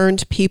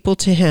returned people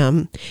to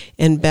him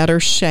in better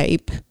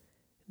shape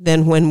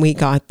than when we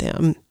got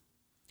them?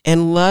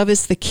 And love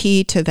is the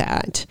key to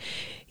that.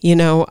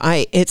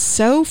 It's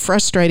so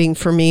frustrating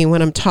for me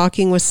when I'm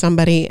talking with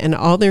somebody and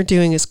all they're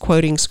doing is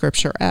quoting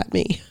scripture at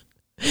me.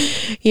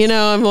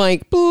 I'm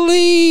like,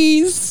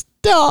 please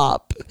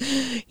stop.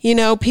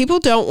 People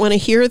don't want to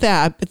hear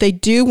that, but they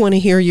do want to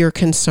hear your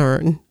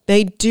concern.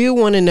 They do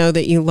want to know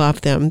that you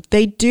love them.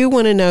 They do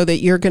want to know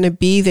that you're going to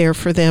be there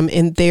for them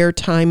in their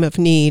time of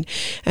need.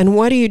 And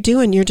what are you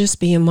doing? You're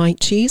just being like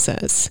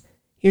Jesus.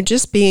 You're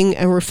just being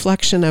a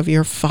reflection of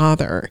your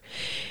Father.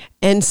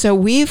 And so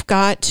we've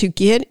got to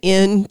get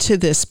into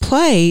this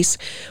place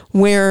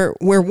where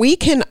we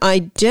can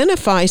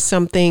identify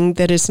something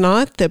that is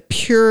not the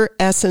pure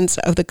essence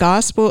of the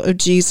gospel of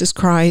Jesus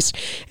Christ.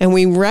 And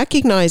we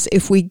recognize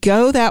if we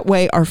go that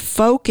way, our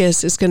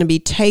focus is going to be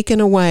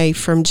taken away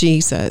from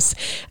Jesus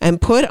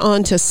and put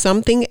onto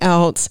something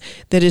else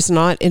that is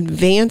not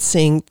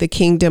advancing the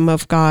kingdom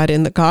of God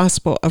and the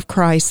gospel of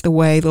Christ the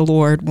way the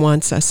Lord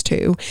wants us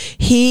to.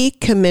 He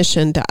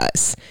commissioned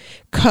us.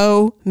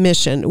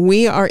 co-mission.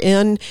 We are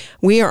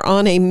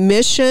on a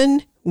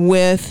mission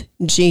with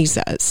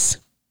Jesus.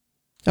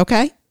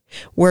 Okay?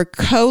 We're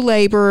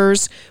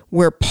co-laborers.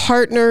 We're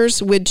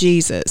partners with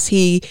Jesus.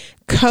 He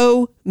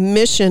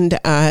co-missioned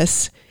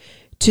us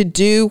to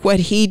do what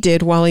he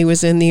did while he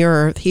was in the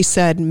earth. He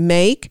said,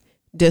 make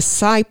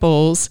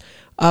disciples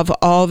of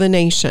all the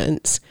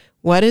nations.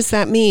 What does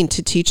that mean?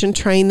 To teach and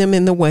train them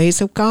in the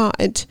ways of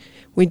God.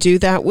 We do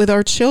that with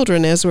our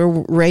children as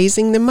we're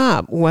raising them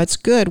up. What's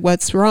good?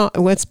 What's wrong?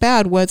 What's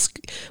bad? What's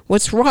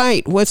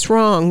right? What's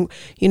wrong?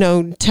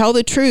 Tell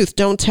the truth.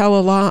 Don't tell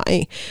a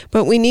lie.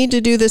 But we need to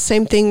do the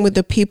same thing with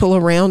the people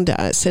around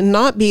us and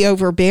not be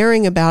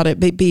overbearing about it,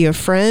 but be a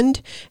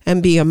friend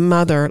and be a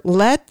mother.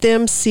 Let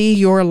them see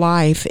your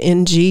life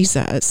in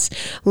Jesus.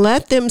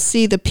 Let them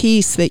see the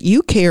peace that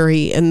you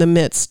carry in the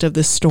midst of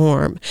the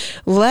storm.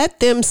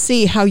 Let them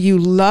see how you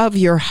love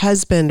your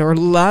husband or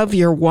love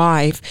your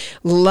wife,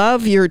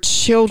 love your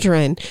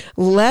children.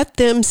 Let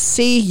them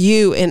see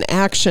you in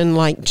action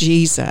like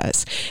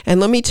Jesus.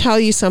 And let me tell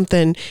you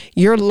something,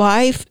 your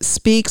life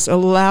speaks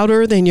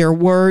louder than your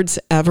words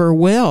ever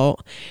will.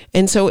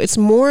 And so it's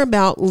more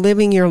about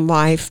living your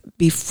life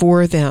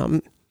before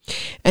them.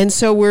 And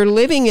so we're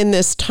living in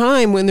this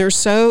time when there's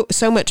so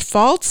much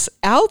false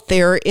out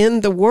there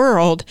in the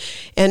world,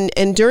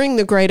 and during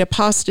the great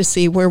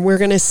apostasy, where we're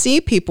going to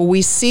see people,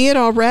 we see it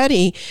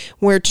already,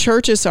 where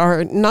churches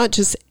are not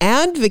just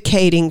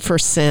advocating for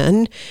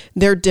sin,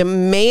 they're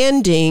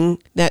demanding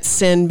that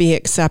sin be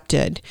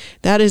accepted.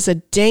 That is a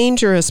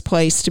dangerous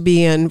place to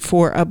be in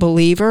for a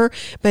believer.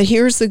 But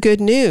here's the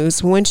good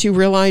news. Once you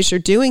realize you're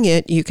doing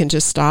it, you can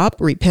just stop,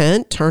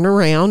 repent, turn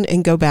around,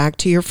 and go back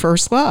to your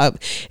first love.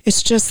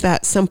 It's just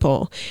that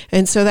simple.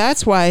 And so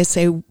that's why I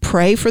say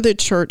pray for the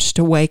church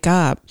to wake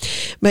up.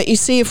 But you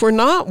see, if we're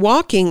not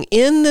walking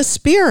in the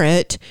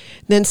Spirit,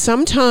 then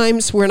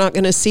sometimes we're not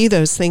going to see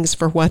those things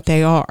for what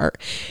they are.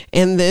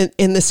 And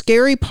the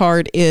scary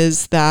part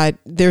is that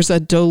there's a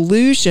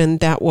delusion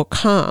that will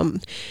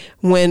come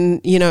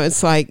when,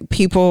 it's like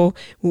people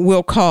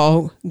will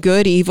call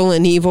good evil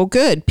and evil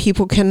good.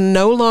 People can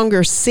no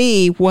longer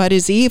see what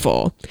is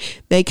evil.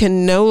 They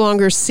can no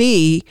longer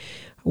see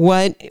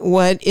what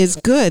is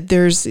good.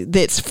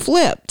 It's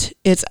flipped.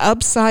 It's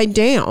upside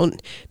down.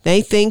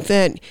 They think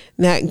that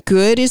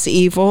good is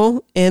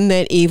evil and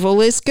that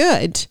evil is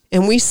good.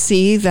 And we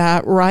see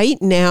that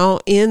right now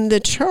in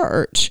the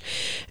church.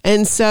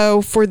 And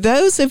so for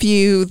those of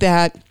you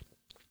that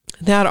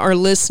are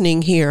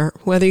listening here,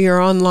 whether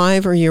you're on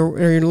live or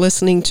you're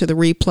listening to the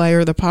replay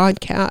or the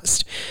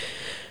podcast,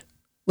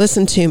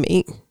 listen to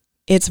me.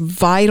 It's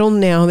vital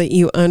now that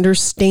you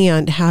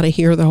understand how to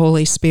hear the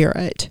Holy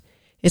Spirit.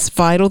 It's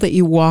vital that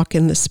you walk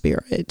in the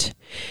Spirit.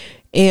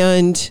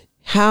 And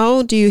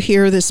how do you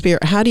hear the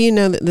Spirit? How do you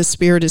know that the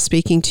Spirit is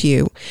speaking to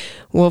you?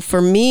 Well,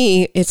 for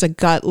me, it's a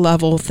gut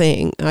level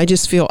thing. I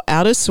just feel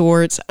out of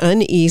sorts,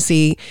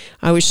 uneasy.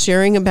 I was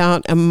sharing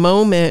about a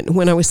moment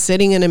when I was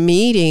sitting in a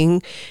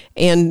meeting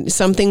and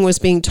something was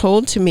being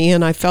told to me,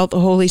 and I felt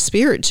the Holy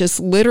Spirit just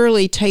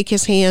literally take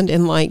his hand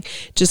and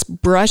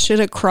just brush it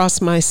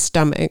across my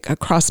stomach,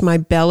 across my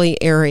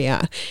belly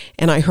area.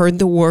 And I heard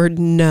the word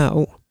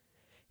no.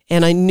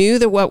 And I knew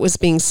that what was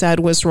being said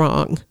was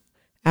wrong.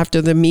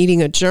 After the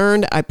meeting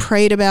adjourned, I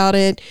prayed about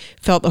it,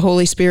 felt the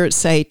Holy Spirit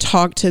say,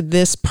 talk to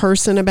this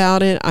person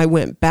about it. I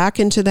went back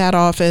into that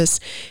office,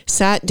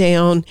 sat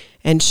down,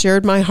 and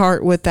shared my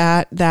heart with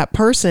that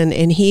person.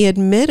 And he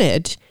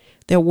admitted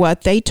that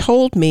what they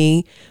told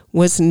me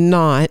was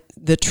not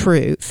the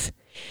truth.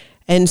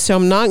 And so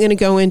I'm not going to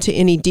go into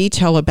any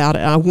detail about it.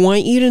 I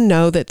want you to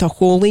know that the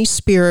Holy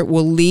Spirit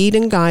will lead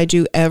and guide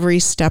you every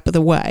step of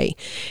the way.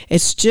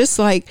 It's just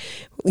like,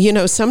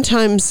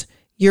 sometimes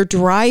you're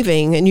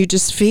driving and you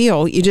just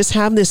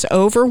have this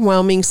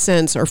overwhelming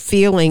sense or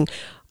feeling,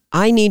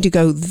 I need to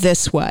go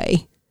this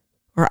way,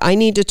 or I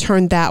need to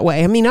turn that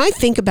way. I mean, I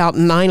think about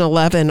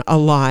 9/11 a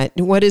lot.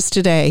 What is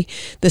today?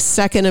 The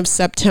 2nd of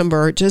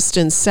September. Just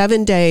in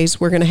 7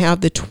 days, we're going to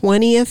have the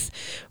 20th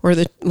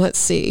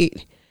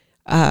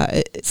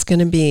it's going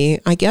to be,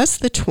 I guess,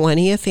 the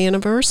 20th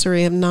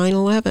anniversary of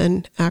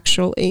 9/11,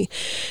 actually.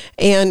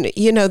 And,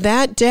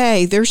 that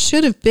day, there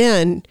should have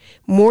been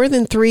more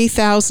than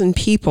 3,000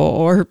 people,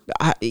 or,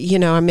 I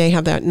may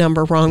have that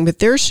number wrong, but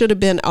there should have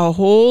been a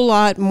whole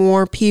lot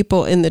more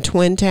people in the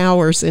Twin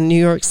Towers in New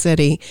York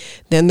City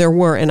than there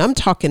were. And I'm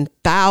talking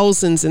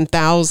thousands and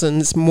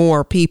thousands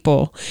more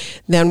people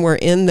than were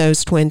in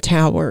those Twin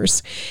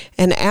Towers.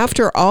 And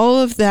after all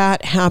of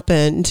that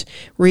happened,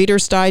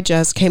 Reader's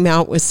Digest came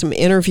out with some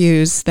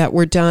interviews that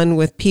were done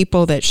with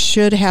people that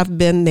should have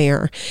been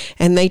there.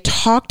 And they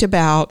talked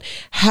about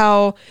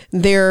how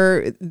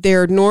their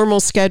normal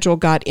schedule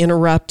got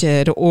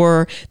interrupted,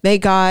 or they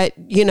got,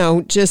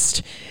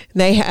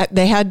 They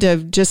had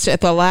to just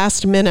at the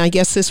last minute, I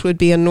guess this would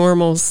be a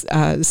normal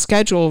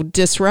schedule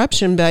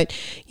disruption, but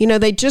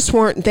they just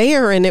weren't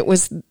there, and it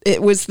was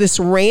this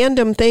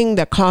random thing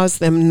that caused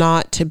them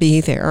not to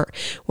be there.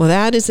 Well,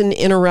 that is an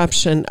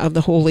interruption of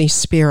the Holy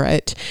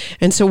Spirit.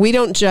 And so we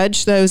don't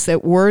judge those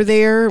that were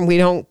there. We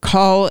don't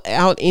call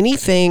out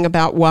anything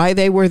about why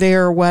they were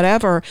there or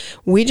whatever.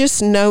 We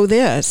just know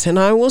this, and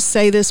I will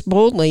say this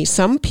boldly: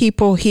 some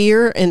people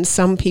hear and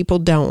some people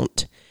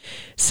don't.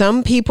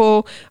 Some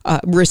people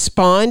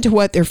respond to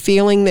what they're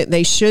feeling that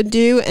they should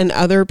do, and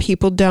other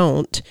people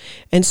don't.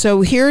 And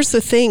so here's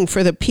the thing: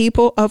 for the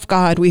people of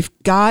God, we've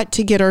got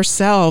to get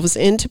ourselves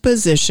into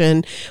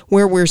position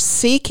where we're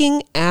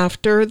seeking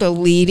after the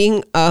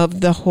leading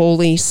of the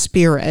Holy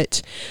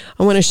Spirit.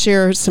 I want to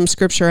share some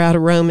scripture out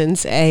of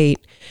Romans 8.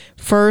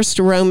 First,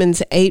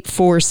 Romans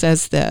 8:4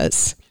 says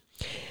this: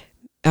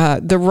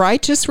 the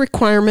righteous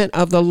requirement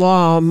of the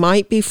law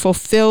might be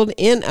fulfilled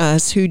in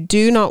us who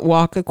do not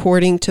walk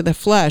according to the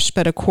flesh,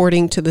 but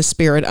according to the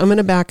Spirit. I'm going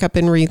to back up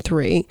and read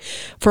 3.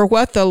 For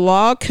what the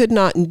law could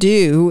not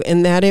do,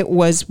 in that it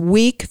was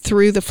weak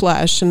through the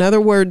flesh. In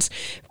other words,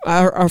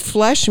 our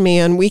flesh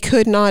man, we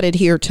could not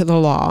adhere to the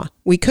law.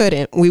 We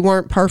couldn't. We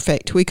weren't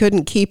perfect. We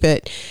couldn't keep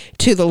it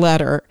to the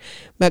letter.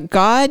 But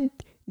God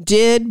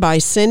did by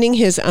sending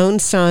his own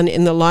Son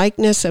in the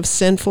likeness of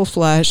sinful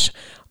flesh.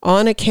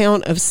 On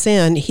account of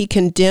sin, he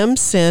condemned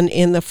sin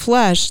in the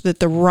flesh, that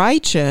the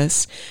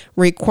righteous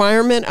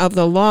requirement of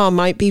the law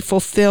might be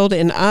fulfilled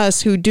in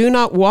us who do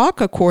not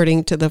walk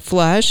according to the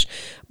flesh,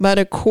 but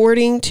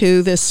according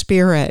to the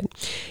Spirit.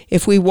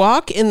 If we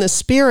walk in the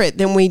Spirit,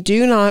 then we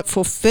do not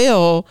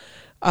fulfill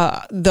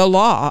the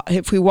law.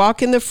 If we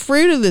walk in the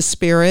fruit of the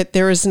Spirit,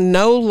 there is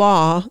no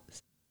law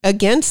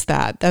against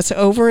that. That's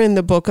over in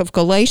the book of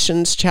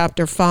Galatians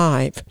chapter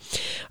 5.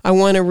 I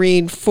want to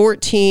read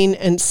 14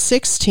 and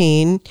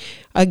 16.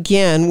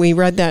 Again, we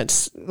read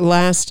that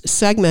last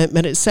segment,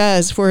 but it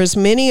says, for as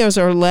many as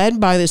are led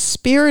by the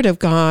Spirit of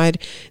God,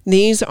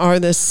 these are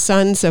the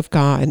sons of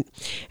God.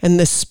 And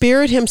the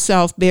Spirit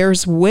himself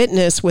bears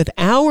witness with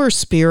our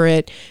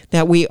spirit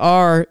that we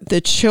are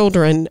the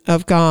children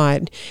of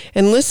God.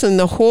 And listen,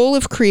 the whole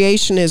of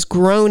creation is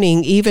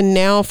groaning even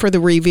now for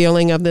the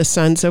revealing of the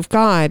sons of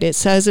God. It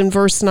says in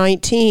verse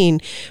 19,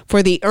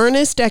 for the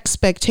earnest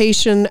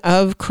expectation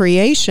of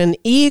creation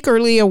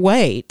eagerly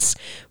awaits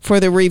for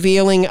the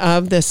revealing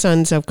of the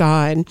sons of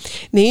God.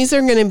 These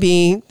are going to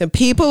be the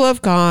people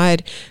of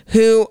God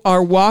who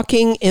are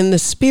walking in the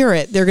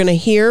Spirit. They're going to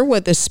hear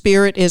what the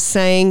Spirit is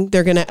saying.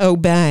 They're going to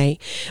obey.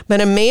 But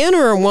a man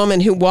or a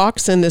woman who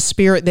walks in the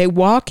Spirit, they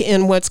walk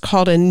in what's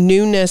called a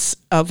newness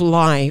of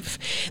life.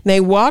 They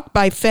walk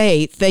by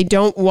faith. They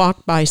don't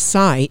walk by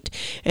sight.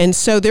 And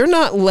so they're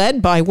not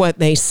led by what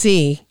they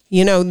see.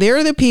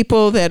 They're the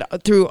people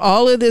that through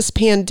all of this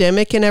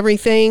pandemic and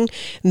everything,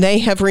 they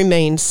have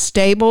remained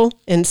stable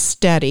and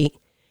steady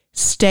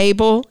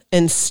through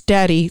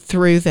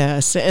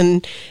this.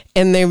 And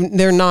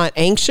they're not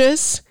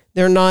anxious.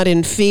 They're not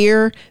in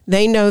fear.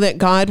 They know that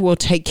God will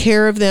take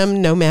care of them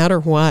no matter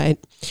what.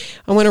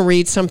 I want to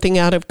read something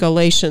out of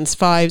Galatians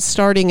 5,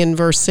 starting in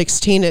verse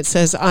 16. It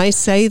says, I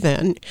say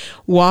then,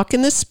 walk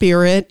in the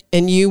Spirit,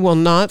 and you will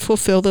not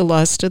fulfill the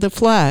lust of the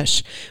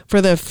flesh.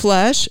 For the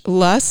flesh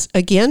lusts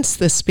against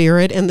the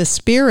Spirit, and the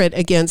Spirit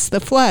against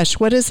the flesh.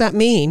 What does that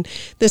mean?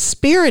 The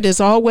Spirit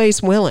is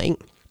always willing.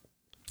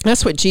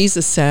 That's what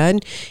Jesus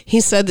said.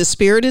 He said the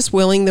Spirit is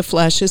willing, the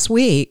flesh is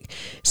weak.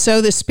 So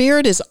the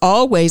Spirit is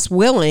always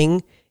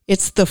willing.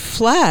 It's the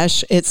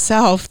flesh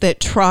itself that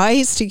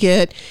tries to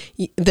get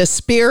the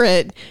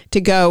Spirit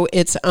to go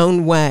its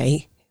own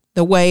way,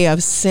 the way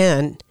of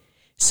sin.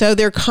 So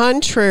they're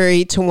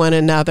contrary to one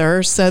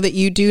another, so that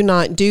you do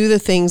not do the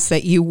things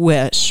that you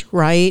wish,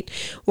 right?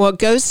 Well, it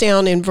goes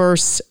down in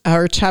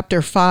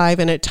chapter 5,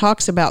 and it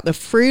talks about the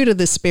fruit of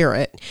the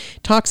Spirit.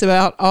 It talks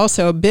about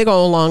also a big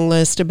old long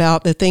list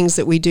about the things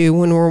that we do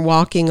when we're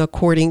walking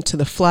according to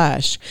the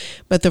flesh.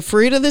 But the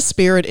fruit of the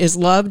Spirit is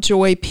love,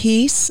 joy,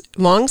 peace,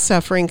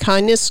 long-suffering,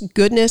 kindness,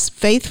 goodness,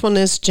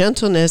 faithfulness,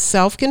 gentleness,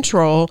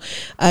 self-control.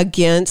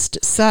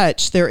 Against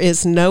such there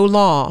is no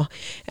law.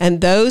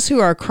 And those who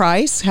are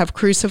Christ have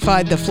crucified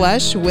the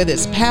flesh with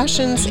its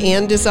passions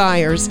and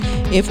desires.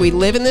 If we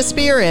live in the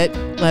Spirit,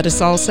 let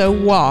us also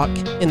walk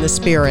in the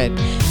Spirit.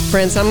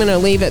 Friends, I'm going to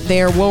leave it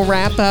there. We'll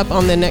wrap up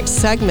on the next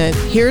segment.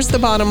 Here's the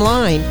bottom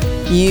line.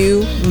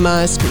 You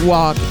must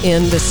walk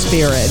in the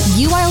Spirit.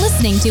 You are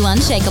listening to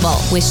Unshakable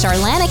with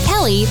Charlana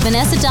Kelly,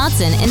 Vanessa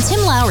Dotson, and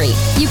Tim Lowry.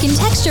 You can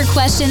text your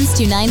questions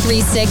to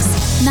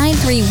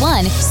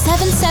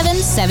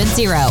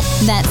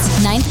 936-931-7770. That's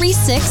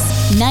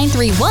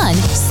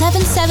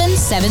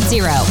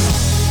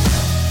 936-931-7770.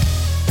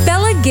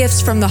 Bella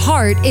Gifts from the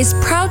Heart is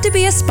proud to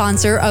be a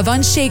sponsor of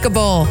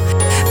Unshakable.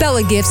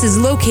 Bella Gifts is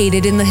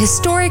located in the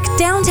historic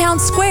downtown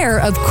square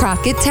of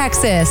Crockett,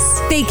 Texas.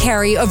 They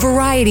carry a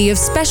variety of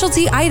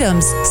specialty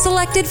items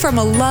selected from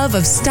a love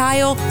of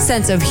style,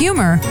 sense of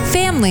humor,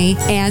 family,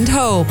 and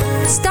hope.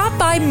 Stop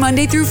by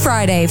Monday through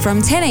Friday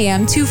from 10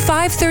 a.m. to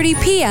 5:30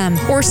 p.m.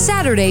 or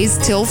Saturdays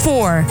till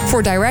 4.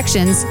 For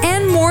directions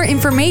and more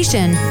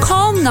information,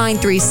 call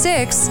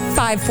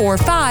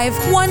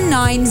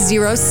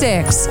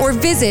 936-545-1906 or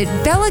visit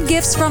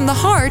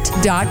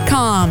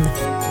BellaGiftsFromTheHeart.com.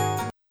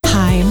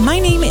 Hi, my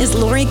name is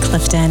Lori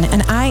Clifton,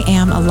 and I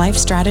am a life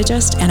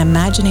strategist and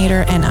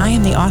imaginator, and I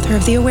am the author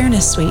of the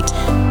Awareness Suite.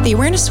 The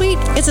Awareness Suite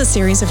is a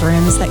series of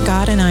rooms that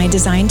God and I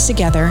designed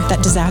together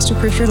that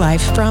disaster-proof your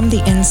life from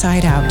the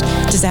inside out.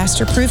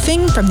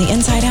 Disaster-proofing from the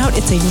inside out,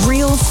 it's a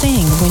real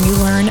thing when you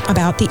learn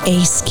about the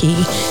ACE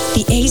key.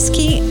 The ACE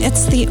key,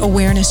 it's the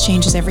awareness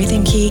changes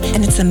everything key,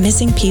 and it's the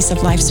missing piece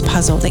of life's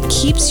puzzle that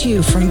keeps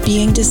you from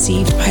being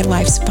deceived by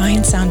life's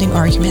fine-sounding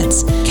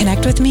arguments.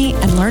 Connect with me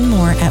and learn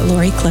more at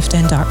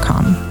LoriClifton.com.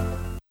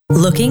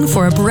 Looking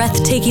for a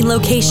breathtaking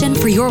location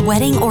for your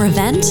wedding or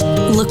event?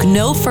 Look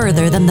no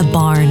further than the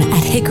Barn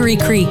at Hickory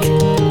Creek.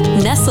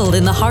 Nestled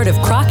in the heart of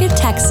Crockett,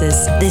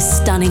 Texas, this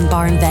stunning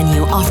barn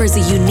venue offers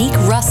a unique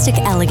rustic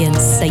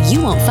elegance that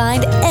you won't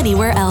find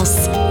anywhere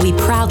else. We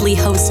proudly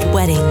host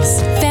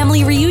weddings,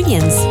 family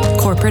reunions,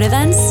 corporate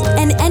events,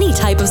 and any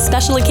type of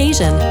special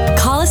occasion.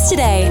 Call us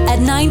today at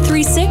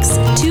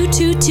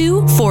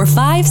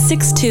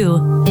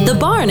 936-222-4562. The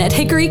Barn at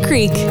Hickory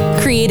Creek,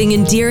 creating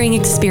endearing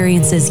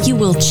experiences you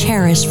will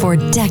cherish for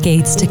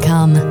decades to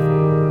come.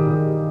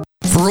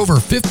 For over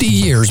 50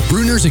 years,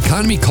 Bruner's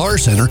Economy Car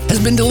Center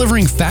has been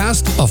delivering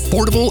fast,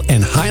 affordable,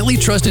 and highly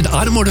trusted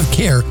automotive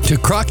care to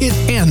Crockett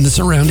and the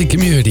surrounding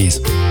communities.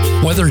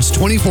 Whether it's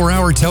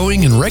 24-hour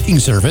towing and wrecking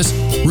service,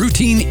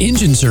 routine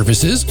engine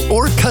services,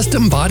 or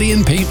custom body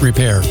and paint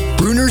repair,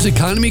 Bruner's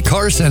Economy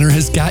Car Center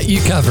has got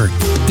you covered.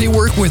 They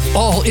work with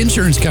all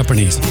insurance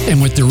companies,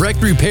 and with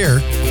direct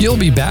repair, you'll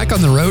be back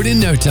on the road in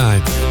no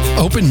time.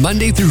 Open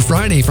Monday through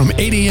Friday from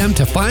 8 a.m.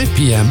 to 5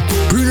 p.m.,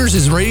 Bruner's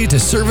is ready to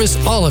service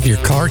all of your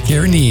car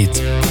care needs.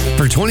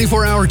 For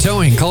 24-hour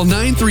towing, call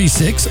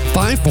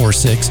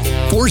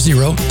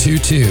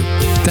 936-546-4022.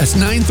 That's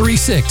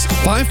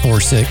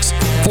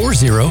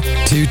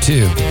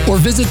 936-546-4022. Or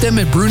visit them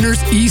at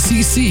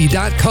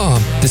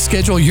BrunersECC.com to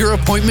schedule your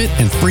appointment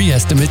and free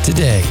estimate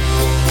today.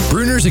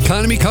 Bruner's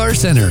Economy Car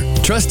Center,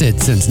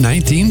 trusted since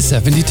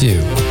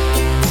 1972.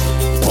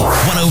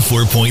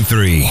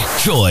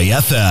 104.3 Joy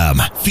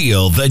FM.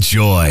 Feel the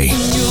joy.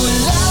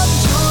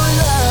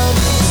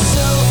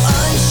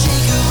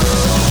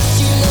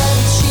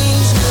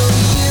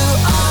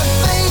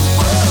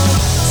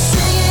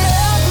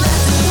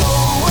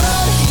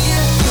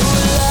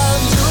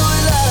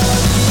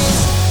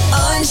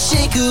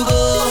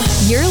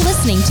 You're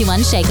listening to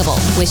Unshakable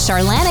with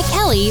Charlana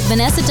Kelly,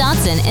 Vanessa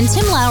Dotson, and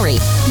Tim Lowry.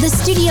 The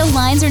studio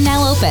lines are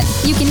now open.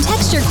 You can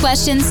text your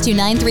questions to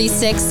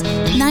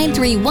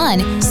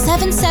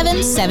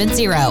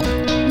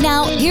 936-931-7770.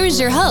 Now, here's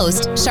your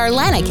host,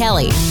 Charlana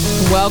Kelly.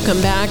 Welcome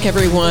back,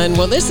 everyone.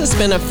 Well, this has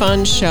been a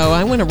fun show.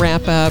 I want to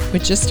wrap up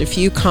with just a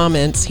few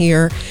comments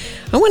here.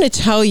 I want to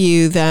tell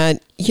you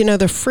that,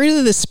 the fruit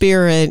of the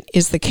Spirit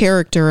is the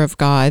character of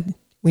God.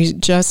 We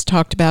just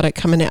talked about it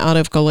coming out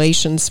of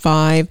Galatians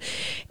 5.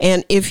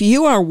 And if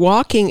you are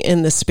walking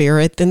in the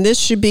Spirit, then this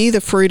should be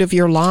the fruit of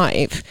your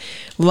life.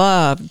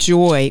 Love,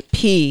 joy,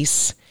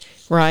 peace,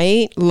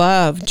 right?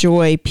 Love,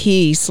 joy,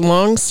 peace,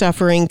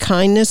 long-suffering,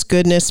 kindness,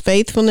 goodness,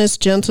 faithfulness,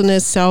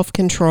 gentleness,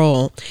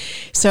 self-control.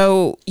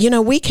 So,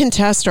 we can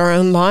test our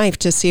own life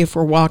to see if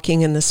we're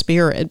walking in the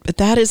Spirit. But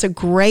that is a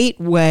great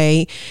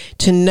way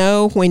to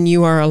know when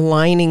you are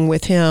aligning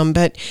with Him.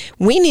 But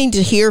we need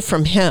to hear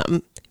from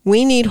Him.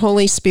 We need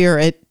Holy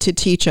Spirit to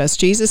teach us.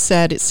 Jesus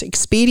said, it's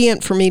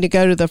expedient for me to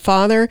go to the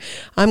Father.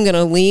 I'm going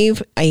to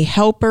leave a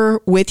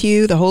helper with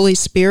you. The Holy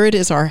Spirit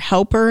is our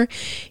helper.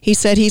 He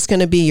said He's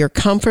going to be your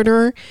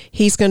comforter.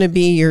 He's going to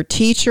be your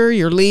teacher,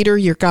 your leader,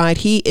 your guide.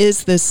 He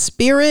is the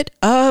Spirit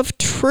of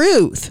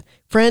truth.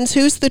 Friends,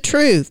 who's the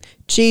truth?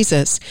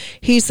 Jesus.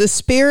 He's the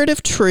Spirit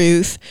of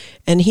truth,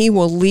 and He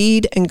will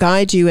lead and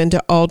guide you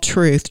into all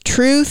truth.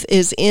 Truth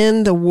is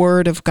in the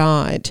Word of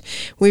God.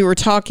 We were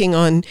talking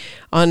on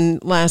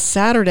last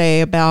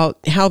Saturday about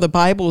how the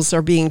Bibles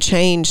are being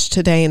changed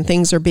today, and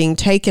things are being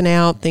taken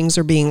out, things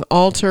are being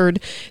altered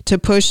to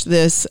push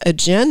this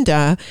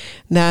agenda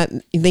that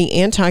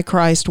the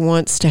Antichrist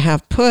wants to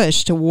have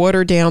pushed, to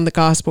water down the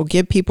gospel,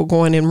 get people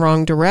going in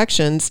wrong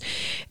directions.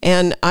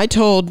 And I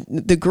told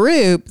the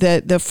group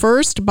that the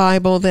first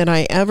Bible that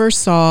I ever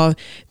saw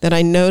that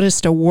I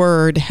noticed a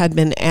word had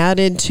been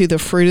added to the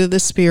fruit of the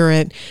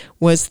Spirit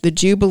was the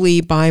Jubilee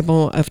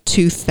Bible of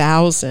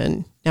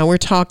 2000. Now we're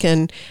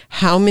talking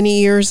how many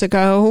years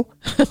ago?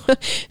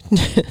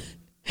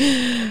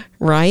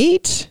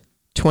 Right?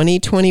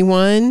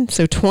 2021.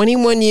 So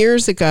 21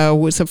 years ago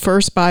was the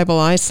first Bible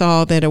I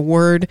saw that a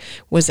word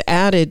was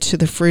added to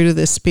the fruit of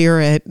the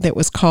Spirit that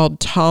was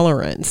called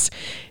tolerance.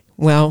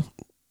 Well,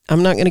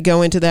 I'm not going to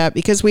go into that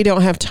because we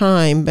don't have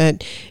time,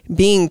 but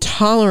being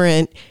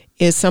tolerant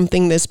is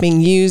something that's being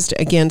used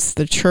against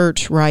the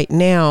church right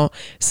now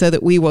so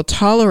that we will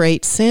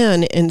tolerate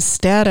sin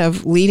instead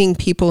of leading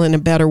people in a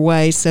better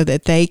way so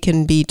that they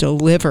can be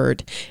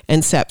delivered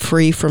and set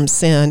free from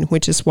sin,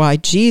 which is why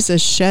Jesus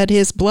shed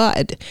his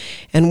blood.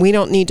 And we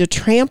don't need to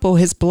trample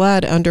his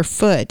blood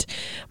underfoot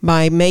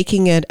by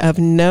making it of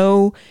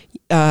no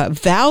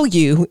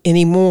value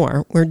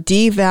anymore. We're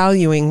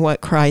devaluing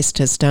what Christ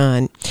has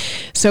done.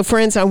 So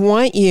friends, I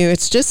want you,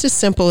 it's just as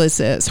simple as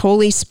this.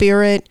 Holy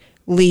Spirit,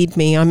 lead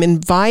me. I'm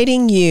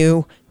inviting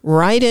you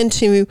right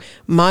into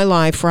my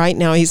life right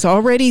now. He's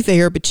already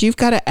there, but you've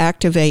got to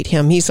activate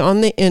him. He's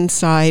on the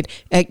inside.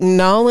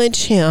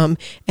 Acknowledge him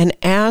and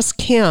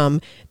ask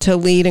him to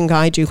lead and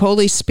guide you.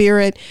 Holy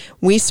Spirit,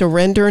 we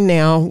surrender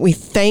now. We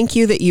thank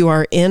you that you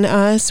are in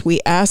us. We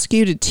ask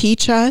you to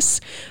teach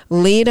us,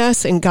 lead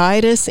us, and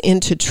guide us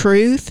into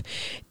truth.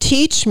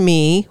 Teach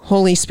me,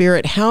 Holy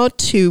Spirit, how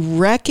to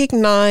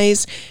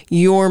recognize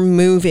your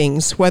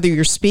movings, whether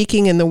you're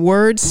speaking in the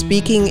Word,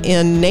 speaking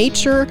in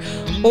nature,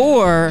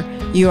 or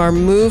you are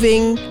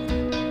moving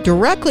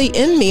directly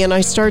in me and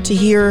I start to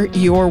hear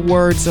your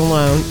words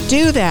alone.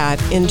 Do that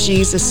in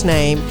Jesus'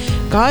 name.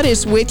 God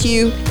is with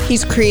you.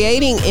 He's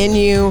creating in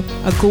you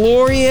a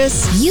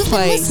glorious You've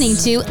place. been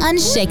listening to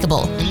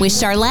Unshakable with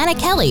Charlana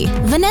Kelly,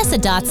 Vanessa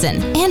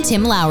Dotson, and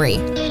Tim Lowry.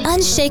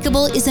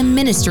 Unshakable is a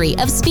ministry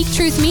of Speak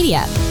Truth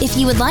Media. If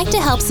you would like to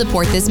help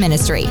support this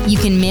ministry, you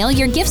can mail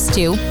your gifts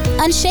to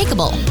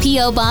Unshakable,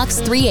 P.O. Box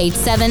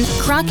 387,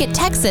 Crockett,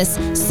 Texas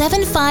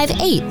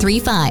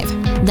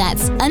 75835.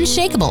 That's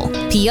Unshakable,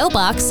 P.O.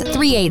 Box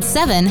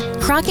 387,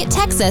 Crockett,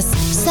 Texas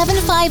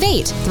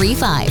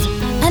 75835.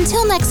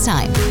 Until next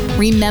time,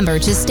 remember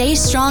to stay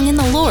strong in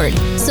the Lord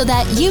so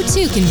that you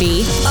too can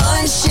be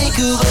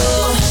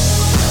unshakable.